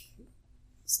 like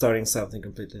starting something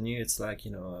completely new. It's like,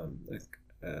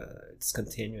 it's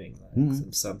continuing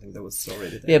like something that was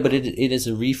already there. Yeah, but it is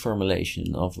a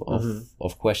reformulation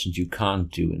of questions you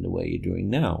can't do in the way you're doing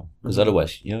now, because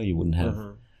otherwise, you wouldn't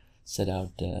have set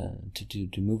out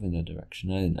to move in that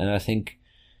direction. And I think,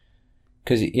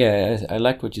 because I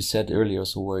liked what you said earlier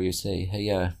also, where you say,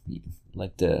 hey,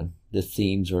 like the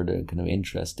themes or the kind of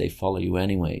interests, they follow you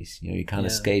anyways. You can't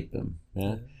escape them.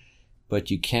 Yeah? But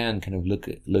you can kind of look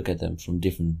at them from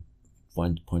different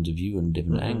points of view and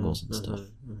different angles and stuff.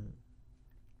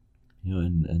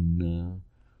 And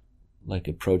like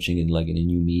approaching it like in a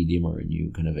new medium or a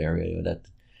new kind of area, that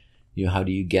how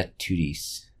do you get to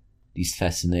these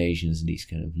fascinations, these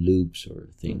kind of loops or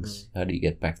things? How do you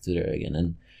get back to there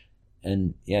again?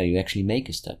 And you actually make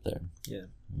a step there.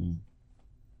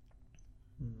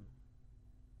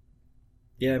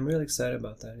 Yeah, I'm really excited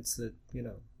about that. It's that,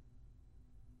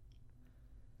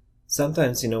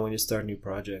 sometimes, when you start new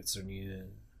projects or new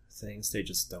things, they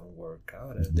just don't work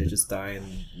out. They just die in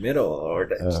the middle, or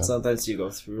sometimes you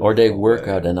go through. Or they work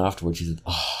out and afterwards you said,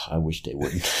 I wish they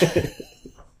wouldn't.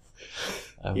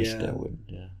 I wish they wouldn't,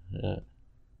 yeah.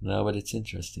 No, but it's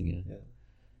interesting, yeah.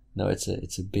 No, it's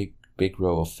a big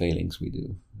row of failings we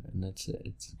do, and it's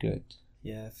good.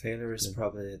 Yeah, failure is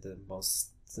probably the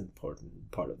most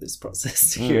important part of this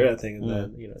process here, I think, and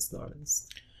then, it's not as...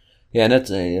 Yeah, and that's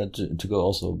to go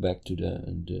also back to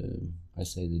the I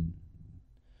say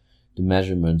the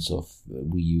measurements of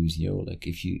we use, like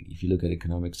if you look at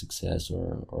economic success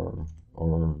or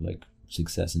like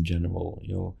success in general,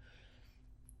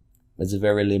 it's a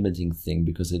very limiting thing,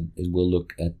 because it will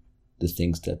look at the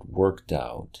things that worked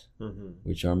out,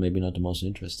 which are maybe not the most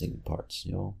interesting parts,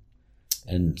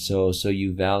 and so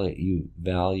you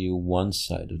value one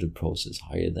side of the process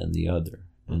higher than the other,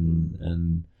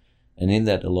 and in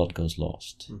that a lot goes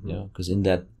lost, because in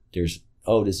that there's,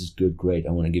 this is good, great,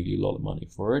 I want to give you a lot of money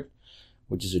for it,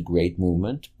 which is a great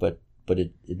movement, but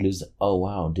it loses,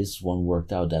 wow, this one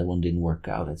worked out, that one didn't work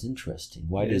out, that's interesting.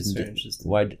 Why didn't it?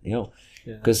 Why,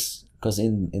 because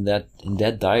in that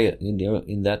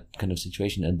kind of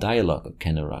situation, a dialogue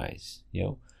can arise,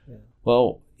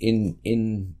 Well, in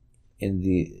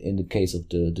the case of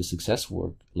the success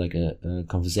work, like a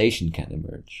conversation can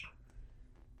emerge,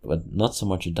 but not so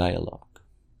much a dialogue.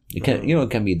 It can, it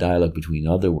can be a dialogue between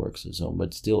other works and so on,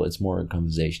 but still it's more a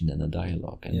conversation than a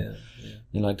dialogue. And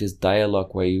like this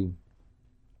dialogue where you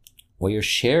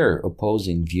share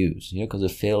opposing views, because a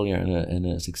failure and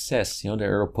a success,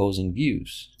 there are opposing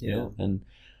views, and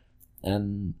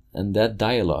that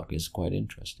dialogue is quite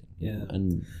interesting.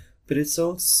 But it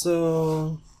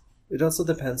also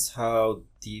depends how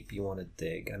deep you want to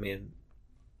dig. I mean,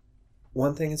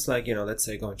 one thing is like, let's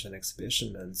say going to an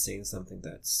exhibition and seeing something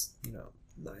that's,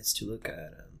 nice to look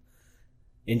at and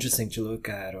interesting to look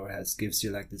at, or gives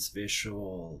you like this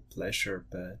visual pleasure,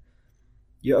 but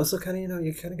you also kind of,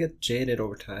 you kind of get jaded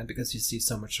over time because you see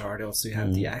so much art. Also, you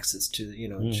have the access to,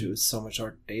 choose so much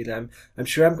art daily. I'm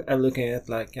sure I'm looking at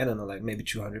like, I don't know, like maybe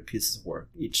 200 pieces of work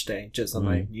each day just on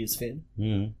my newsfeed.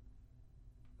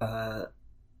 I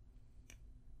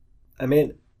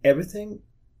mean, everything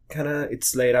kind of,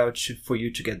 it's laid out for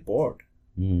you to get bored,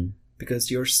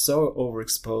 because you're so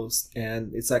overexposed,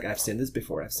 and it's like, I've seen this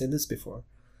before,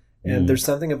 and there's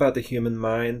something about the human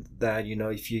mind that,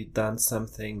 if you've done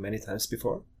something many times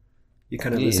before, you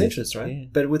kind of lose interest, right?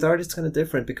 But with art it's kind of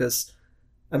different, because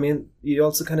I mean, you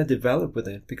also kind of develop with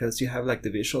it, because you have like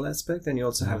the visual aspect and you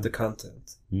also have the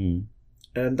content, and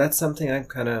that's something I'm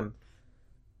kind of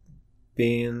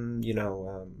being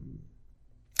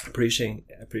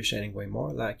appreciating way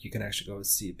more. Like, you can actually go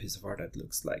see a piece of art that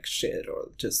looks like shit or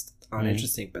just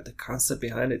uninteresting, but the concept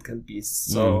behind it can be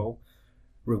so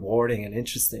rewarding and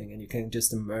interesting, and you can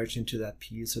just immerse into that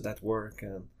piece or that work,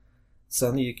 and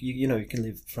suddenly you can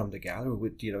leave from the gallery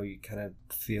with, you kind of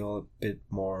feel a bit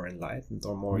more enlightened,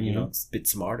 or more a bit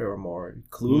smarter, or more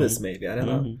clueless, maybe, I don't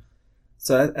know.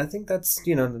 So I think that's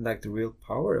like the real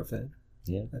power of it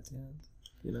at the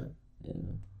end.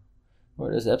 Well,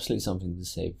 there's absolutely something to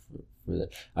say for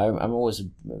that. I've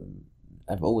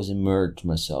always immersed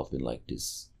myself in like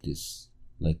this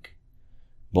like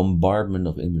bombardment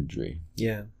of imagery.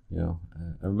 I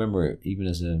remember even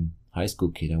as a high school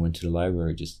kid, I went to the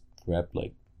library, just grabbed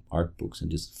like art books and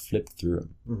just flipped through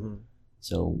them. Mm-hmm.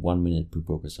 So 1 minute per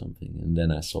book or something, and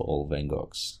then I saw all Van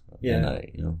Goghs. Yeah.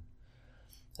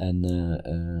 And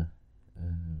I,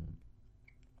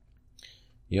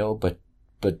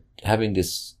 but having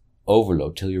this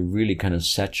overload till you're really kind of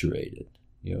saturated,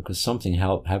 because something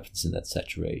happens in that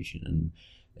saturation,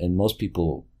 and most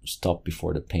people stop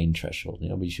before the pain threshold.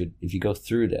 But you should, if you go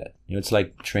through that, it's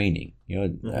like training.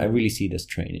 Mm-hmm. I really see it as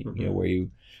training. Mm-hmm. Where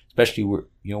you, especially we're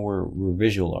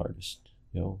visual artists.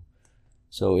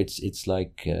 So it's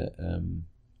like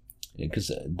because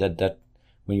that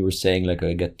when you were saying like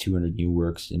I get 200 new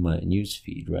works in my news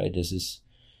feed, right?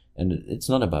 And it's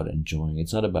not about enjoying.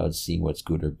 It's not about seeing what's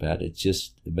good or bad. It's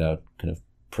just about kind of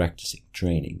practicing,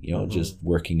 training. Mm-hmm. Just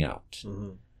working out.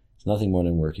 Mm-hmm. It's nothing more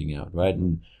than working out, right?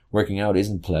 And working out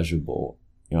isn't pleasurable,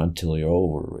 until you're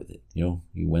over with it. You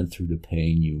went through the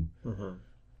pain.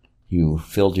 You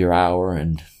filled your hour,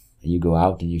 and you go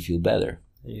out and you feel better.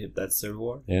 Yeah, that's the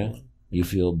reward. Yeah. You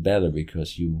feel better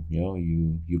because you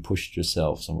pushed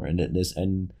yourself somewhere,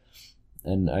 and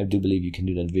I do believe you can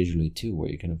do that visually too, where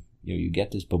you kind of you get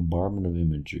this bombardment of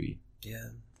imagery.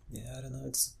 Yeah, I don't know.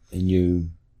 It's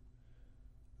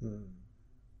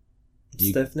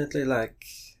definitely like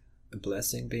a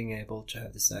blessing being able to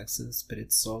have this access, but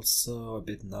it's also a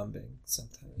bit numbing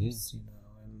sometimes.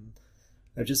 And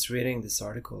I'm just reading this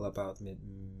article about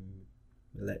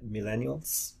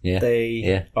millennials. Yeah,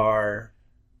 they are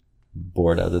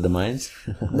bored out of the minds.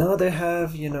 No, they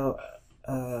have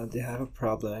they have a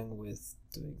problem with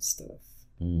doing stuff,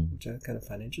 which I kind of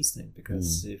find interesting,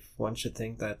 because if one should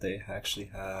think that they actually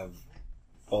have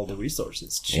all the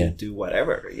resources to do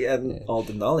whatever, all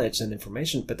the knowledge and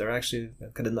information, but they're actually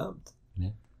kind of numbed.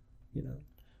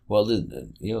 Well,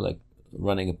 like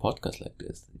running a podcast like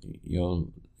this,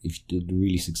 if you do the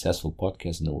really successful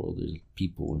podcast in the world, there's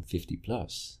people in 50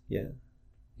 plus.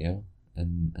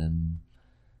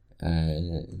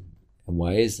 And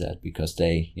why is that? Because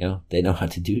they know how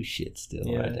to do shit still,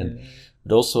 right?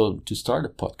 But also to start a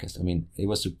podcast, it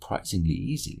was surprisingly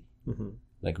easy,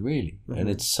 like really, and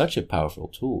it's such a powerful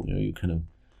tool. You kind of,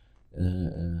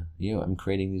 I'm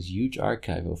creating this huge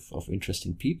archive of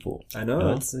interesting people. I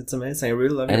know. It's amazing. I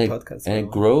really love your podcast, and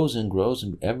it grows and grows,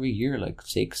 and every year like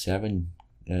 6, 7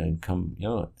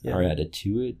 are added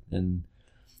to it, and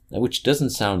which doesn't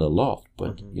sound a lot,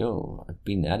 but I've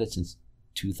been at it since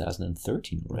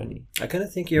 2013 already. I kind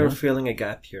of think you're filling a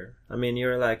gap here.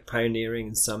 You're like pioneering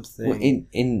in something. Well,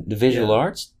 in the visual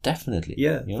arts, definitely.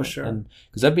 Yeah, for sure. And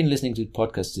because I've been listening to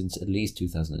podcasts since at least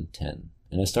 2010,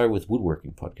 and I started with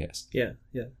woodworking podcast. Yeah.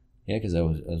 Because I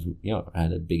was I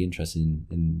had a big interest in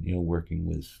working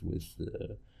with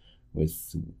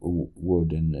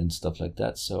wood and stuff like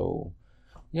that. So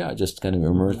I just kind of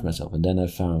immersed myself, and then I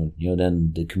found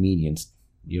then the comedians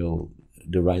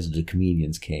the rise of the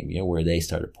comedians came, where they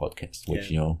started podcasts,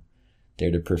 which they're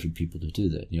the perfect people to do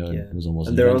that. It was almost.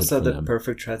 And they're also the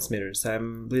perfect transmitters.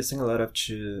 I'm listening a lot of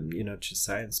to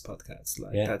science podcasts.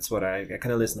 That's what I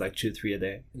kind of listen like 2-3 a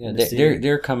day. Yeah,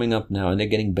 they're coming up now, and they're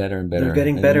getting better and better. They're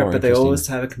getting better, but they always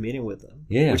have a comedian with them.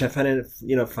 Yeah, which I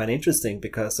find interesting,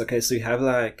 because so you have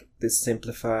like this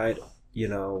simplified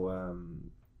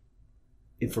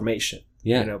information.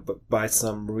 But by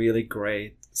some really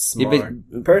great smart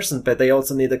person, but they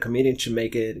also need a comedian to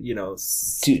make it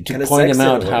to point them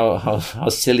out how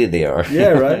silly they are. Yeah,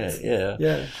 right.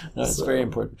 yeah. That's very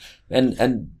important.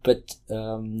 But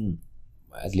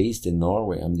at least in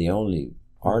Norway, I'm the only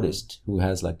artist who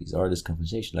has like these artist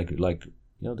conversations, like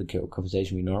the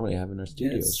conversation we normally have in our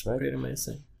studios, right? Pretty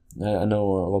amazing. I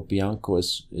know Bianco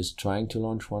is trying to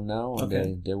launch one now.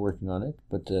 Okay. They're working on it,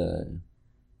 but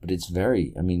it's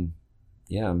very. I'm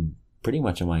pretty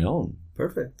much on my own.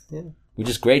 Perfect. Yeah. Which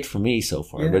is great for me so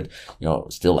far, but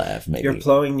still I have maybe. You're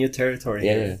plowing new territory.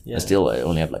 Yeah. I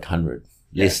only have like 100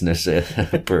 listeners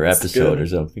per episode or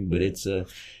something. But it's as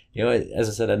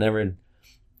I said, I've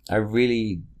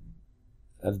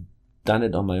done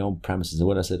it on my own premises. And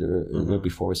what I said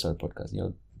before we started the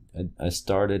podcast, I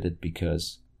started it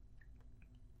because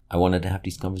I wanted to have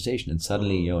these conversations, and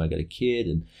suddenly I got a kid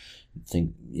and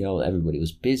think everybody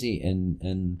was busy,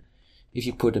 and if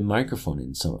you put a microphone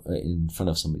in front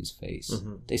of somebody's face,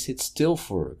 they sit still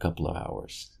for a couple of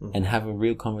hours and have a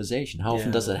real conversation. How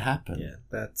often does that happen? Yeah,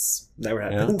 that's never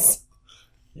happens.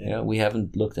 We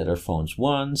haven't looked at our phones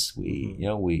once. We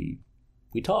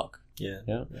talk.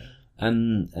 Yeah.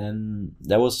 And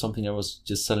that was something I was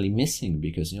just suddenly missing,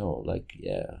 because I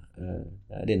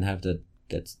didn't have that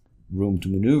room to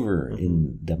maneuver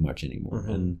in that much anymore,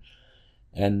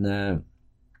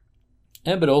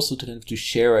 but also to kind of to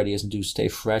share ideas and to stay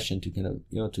fresh and to kind of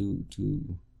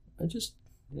I just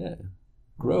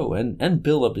grow and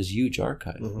build up this huge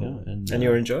archive. And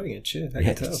you're enjoying it too. I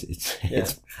can tell.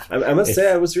 It's I must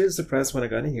say I was really surprised when I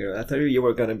got in here. I thought you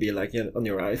were gonna be like on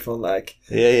your iPhone, like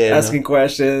asking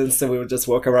questions, and we would just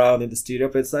walk around in the studio.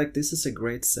 But it's like, this is a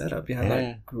great setup. You have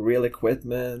like real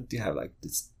equipment. You have like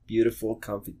this beautiful,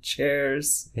 comfy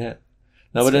chairs. Yeah.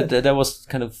 No, but that was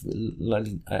kind of like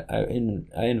I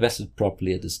invested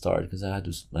properly at the start because I had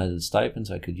a stipend,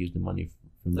 so I could use the money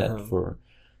from that for.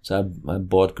 So I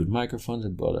bought good microphones, I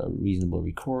bought a reasonable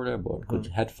recorder, I bought good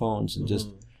headphones, and just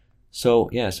so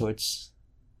it's,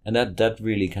 and that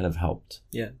really kind of helped.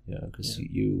 Because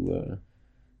you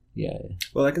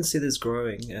Well, I can see this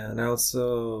growing, and I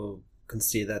also can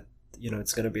see that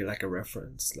it's going to be like a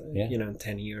reference, like, in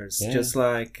 10 years, just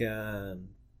like.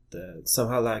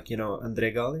 Somehow like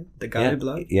Andre Gali, the Gali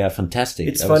blog. Yeah, fantastic.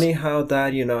 It's funny how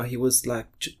that he was like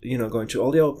going to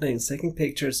all the openings, taking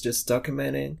pictures, just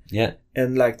documenting. Yeah.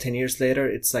 And like 10 years later,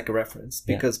 it's like a reference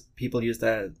because people use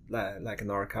that like an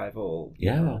archival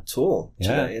tool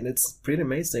today, and it's pretty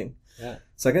amazing. Yeah.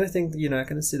 So I kind of think I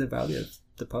kind of see the value of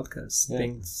the podcast.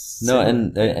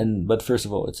 But first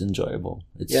of all, it's enjoyable.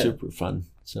 It's super fun.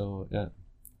 So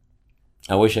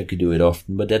I wish I could do it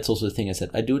often, but that's also the thing I said.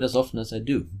 I do it as often as I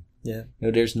do. Yeah.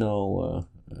 There's no...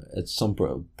 at some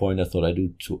point I thought I'd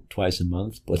do twice a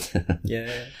month, but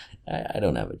I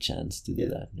don't have a chance to do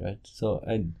that, right? So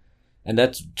and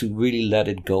that's to really let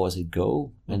it go as it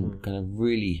go and kind of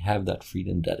really have that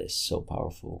freedom that is so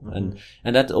powerful. And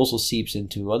that also seeps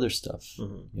into other stuff.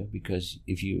 Because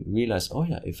if you realize,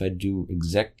 if I do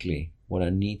exactly what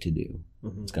I need to do,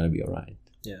 it's going to be all right.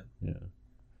 Yeah.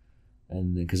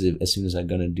 And because as soon as I'm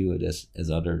gonna do it as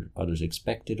others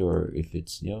expect it, or if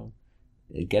it's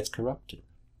it gets corrupted,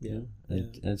 and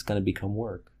it's gonna become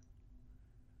work.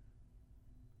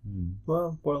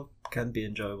 Well, work can be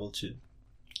enjoyable too.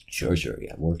 Sure,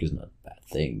 yeah. Work is not a bad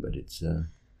thing, but it's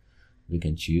we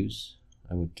can choose.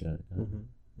 I would.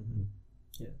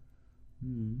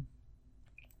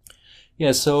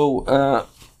 Yeah. So,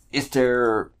 is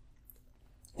there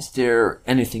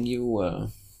anything you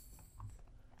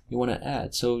want to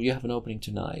add? So you have an opening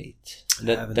tonight.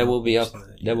 That will be up.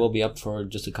 Tonight, that will be up for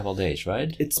just a couple of days,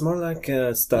 right? It's more like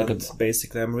a stunt,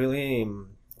 basically. I'm really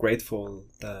grateful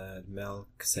that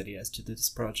Melk said yes to do this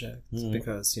project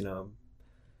because they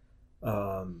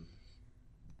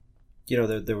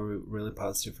were really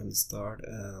positive from the start.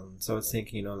 So I was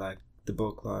thinking, like the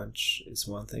book launch is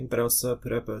one thing, but also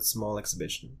put up a small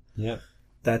exhibition. Yeah,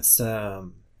 that's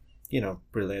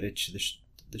related to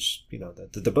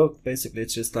the book. Basically,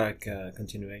 it's just like a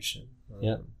continuation,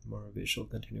 more visual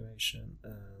continuation,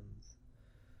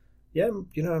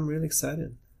 and I'm really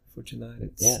excited for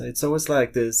tonight. It's always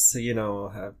like this,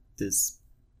 have this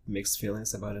mixed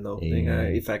feelings about an opening.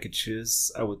 If I could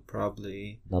choose, I would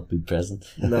probably not be present,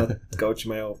 not go to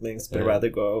my openings, but rather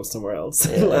go somewhere else.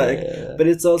 But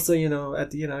it's also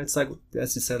it's like,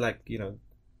 as you said, like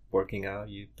working out,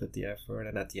 you put the effort,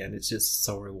 and at the end it's just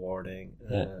so rewarding.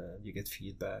 You get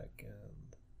feedback,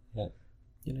 and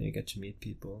you get to meet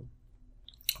people.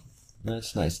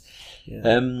 That's nice.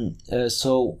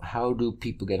 So how do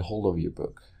people get hold of your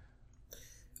book?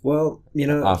 Well,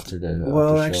 after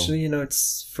the actually,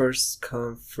 it's first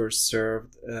come, first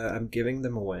served. I'm giving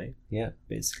them away. Yeah,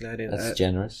 basically, That's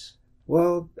generous.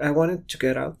 Well, I wanted to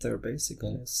get out there,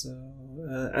 basically. So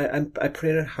I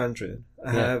printed 100.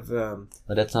 I have.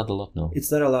 But that's not a lot, no.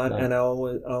 It's not a lot, and I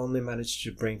only managed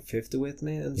to bring 50 with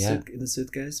me in the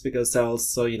suitcase because I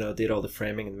also, did all the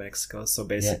framing in Mexico. So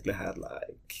basically, had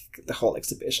like the whole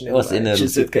exhibition in two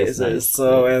suitcases. Nice.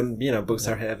 So and books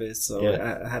are heavy, so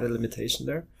I had a limitation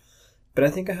there. But I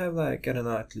think I have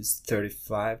at least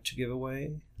 35 to give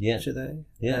away today.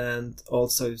 Yeah. And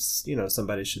also, if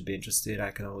somebody should be interested,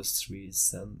 I can always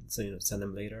send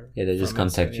them later. Yeah, they just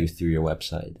contact you through your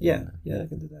website. Yeah, I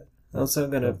can do that. Also,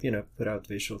 I'm gonna put out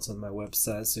visuals on my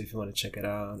website, so if you want to check it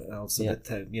out, and also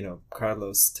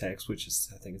Carlos' text, which is,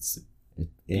 I think it's a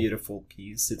beautiful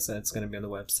piece. It's gonna be on the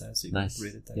website, so you can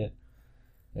read it there.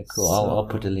 Yeah, cool. So, I'll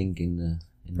put a link in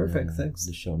perfect. Thanks.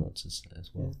 The show notes as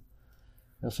well. Yeah.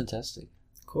 Oh, fantastic.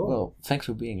 Cool. Well, thanks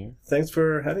for being here. Thanks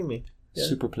for having me. Yeah.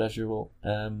 Super pleasurable.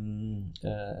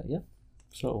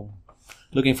 So,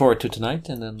 looking forward to tonight,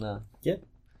 and then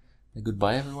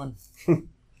goodbye, everyone.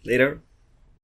 Later.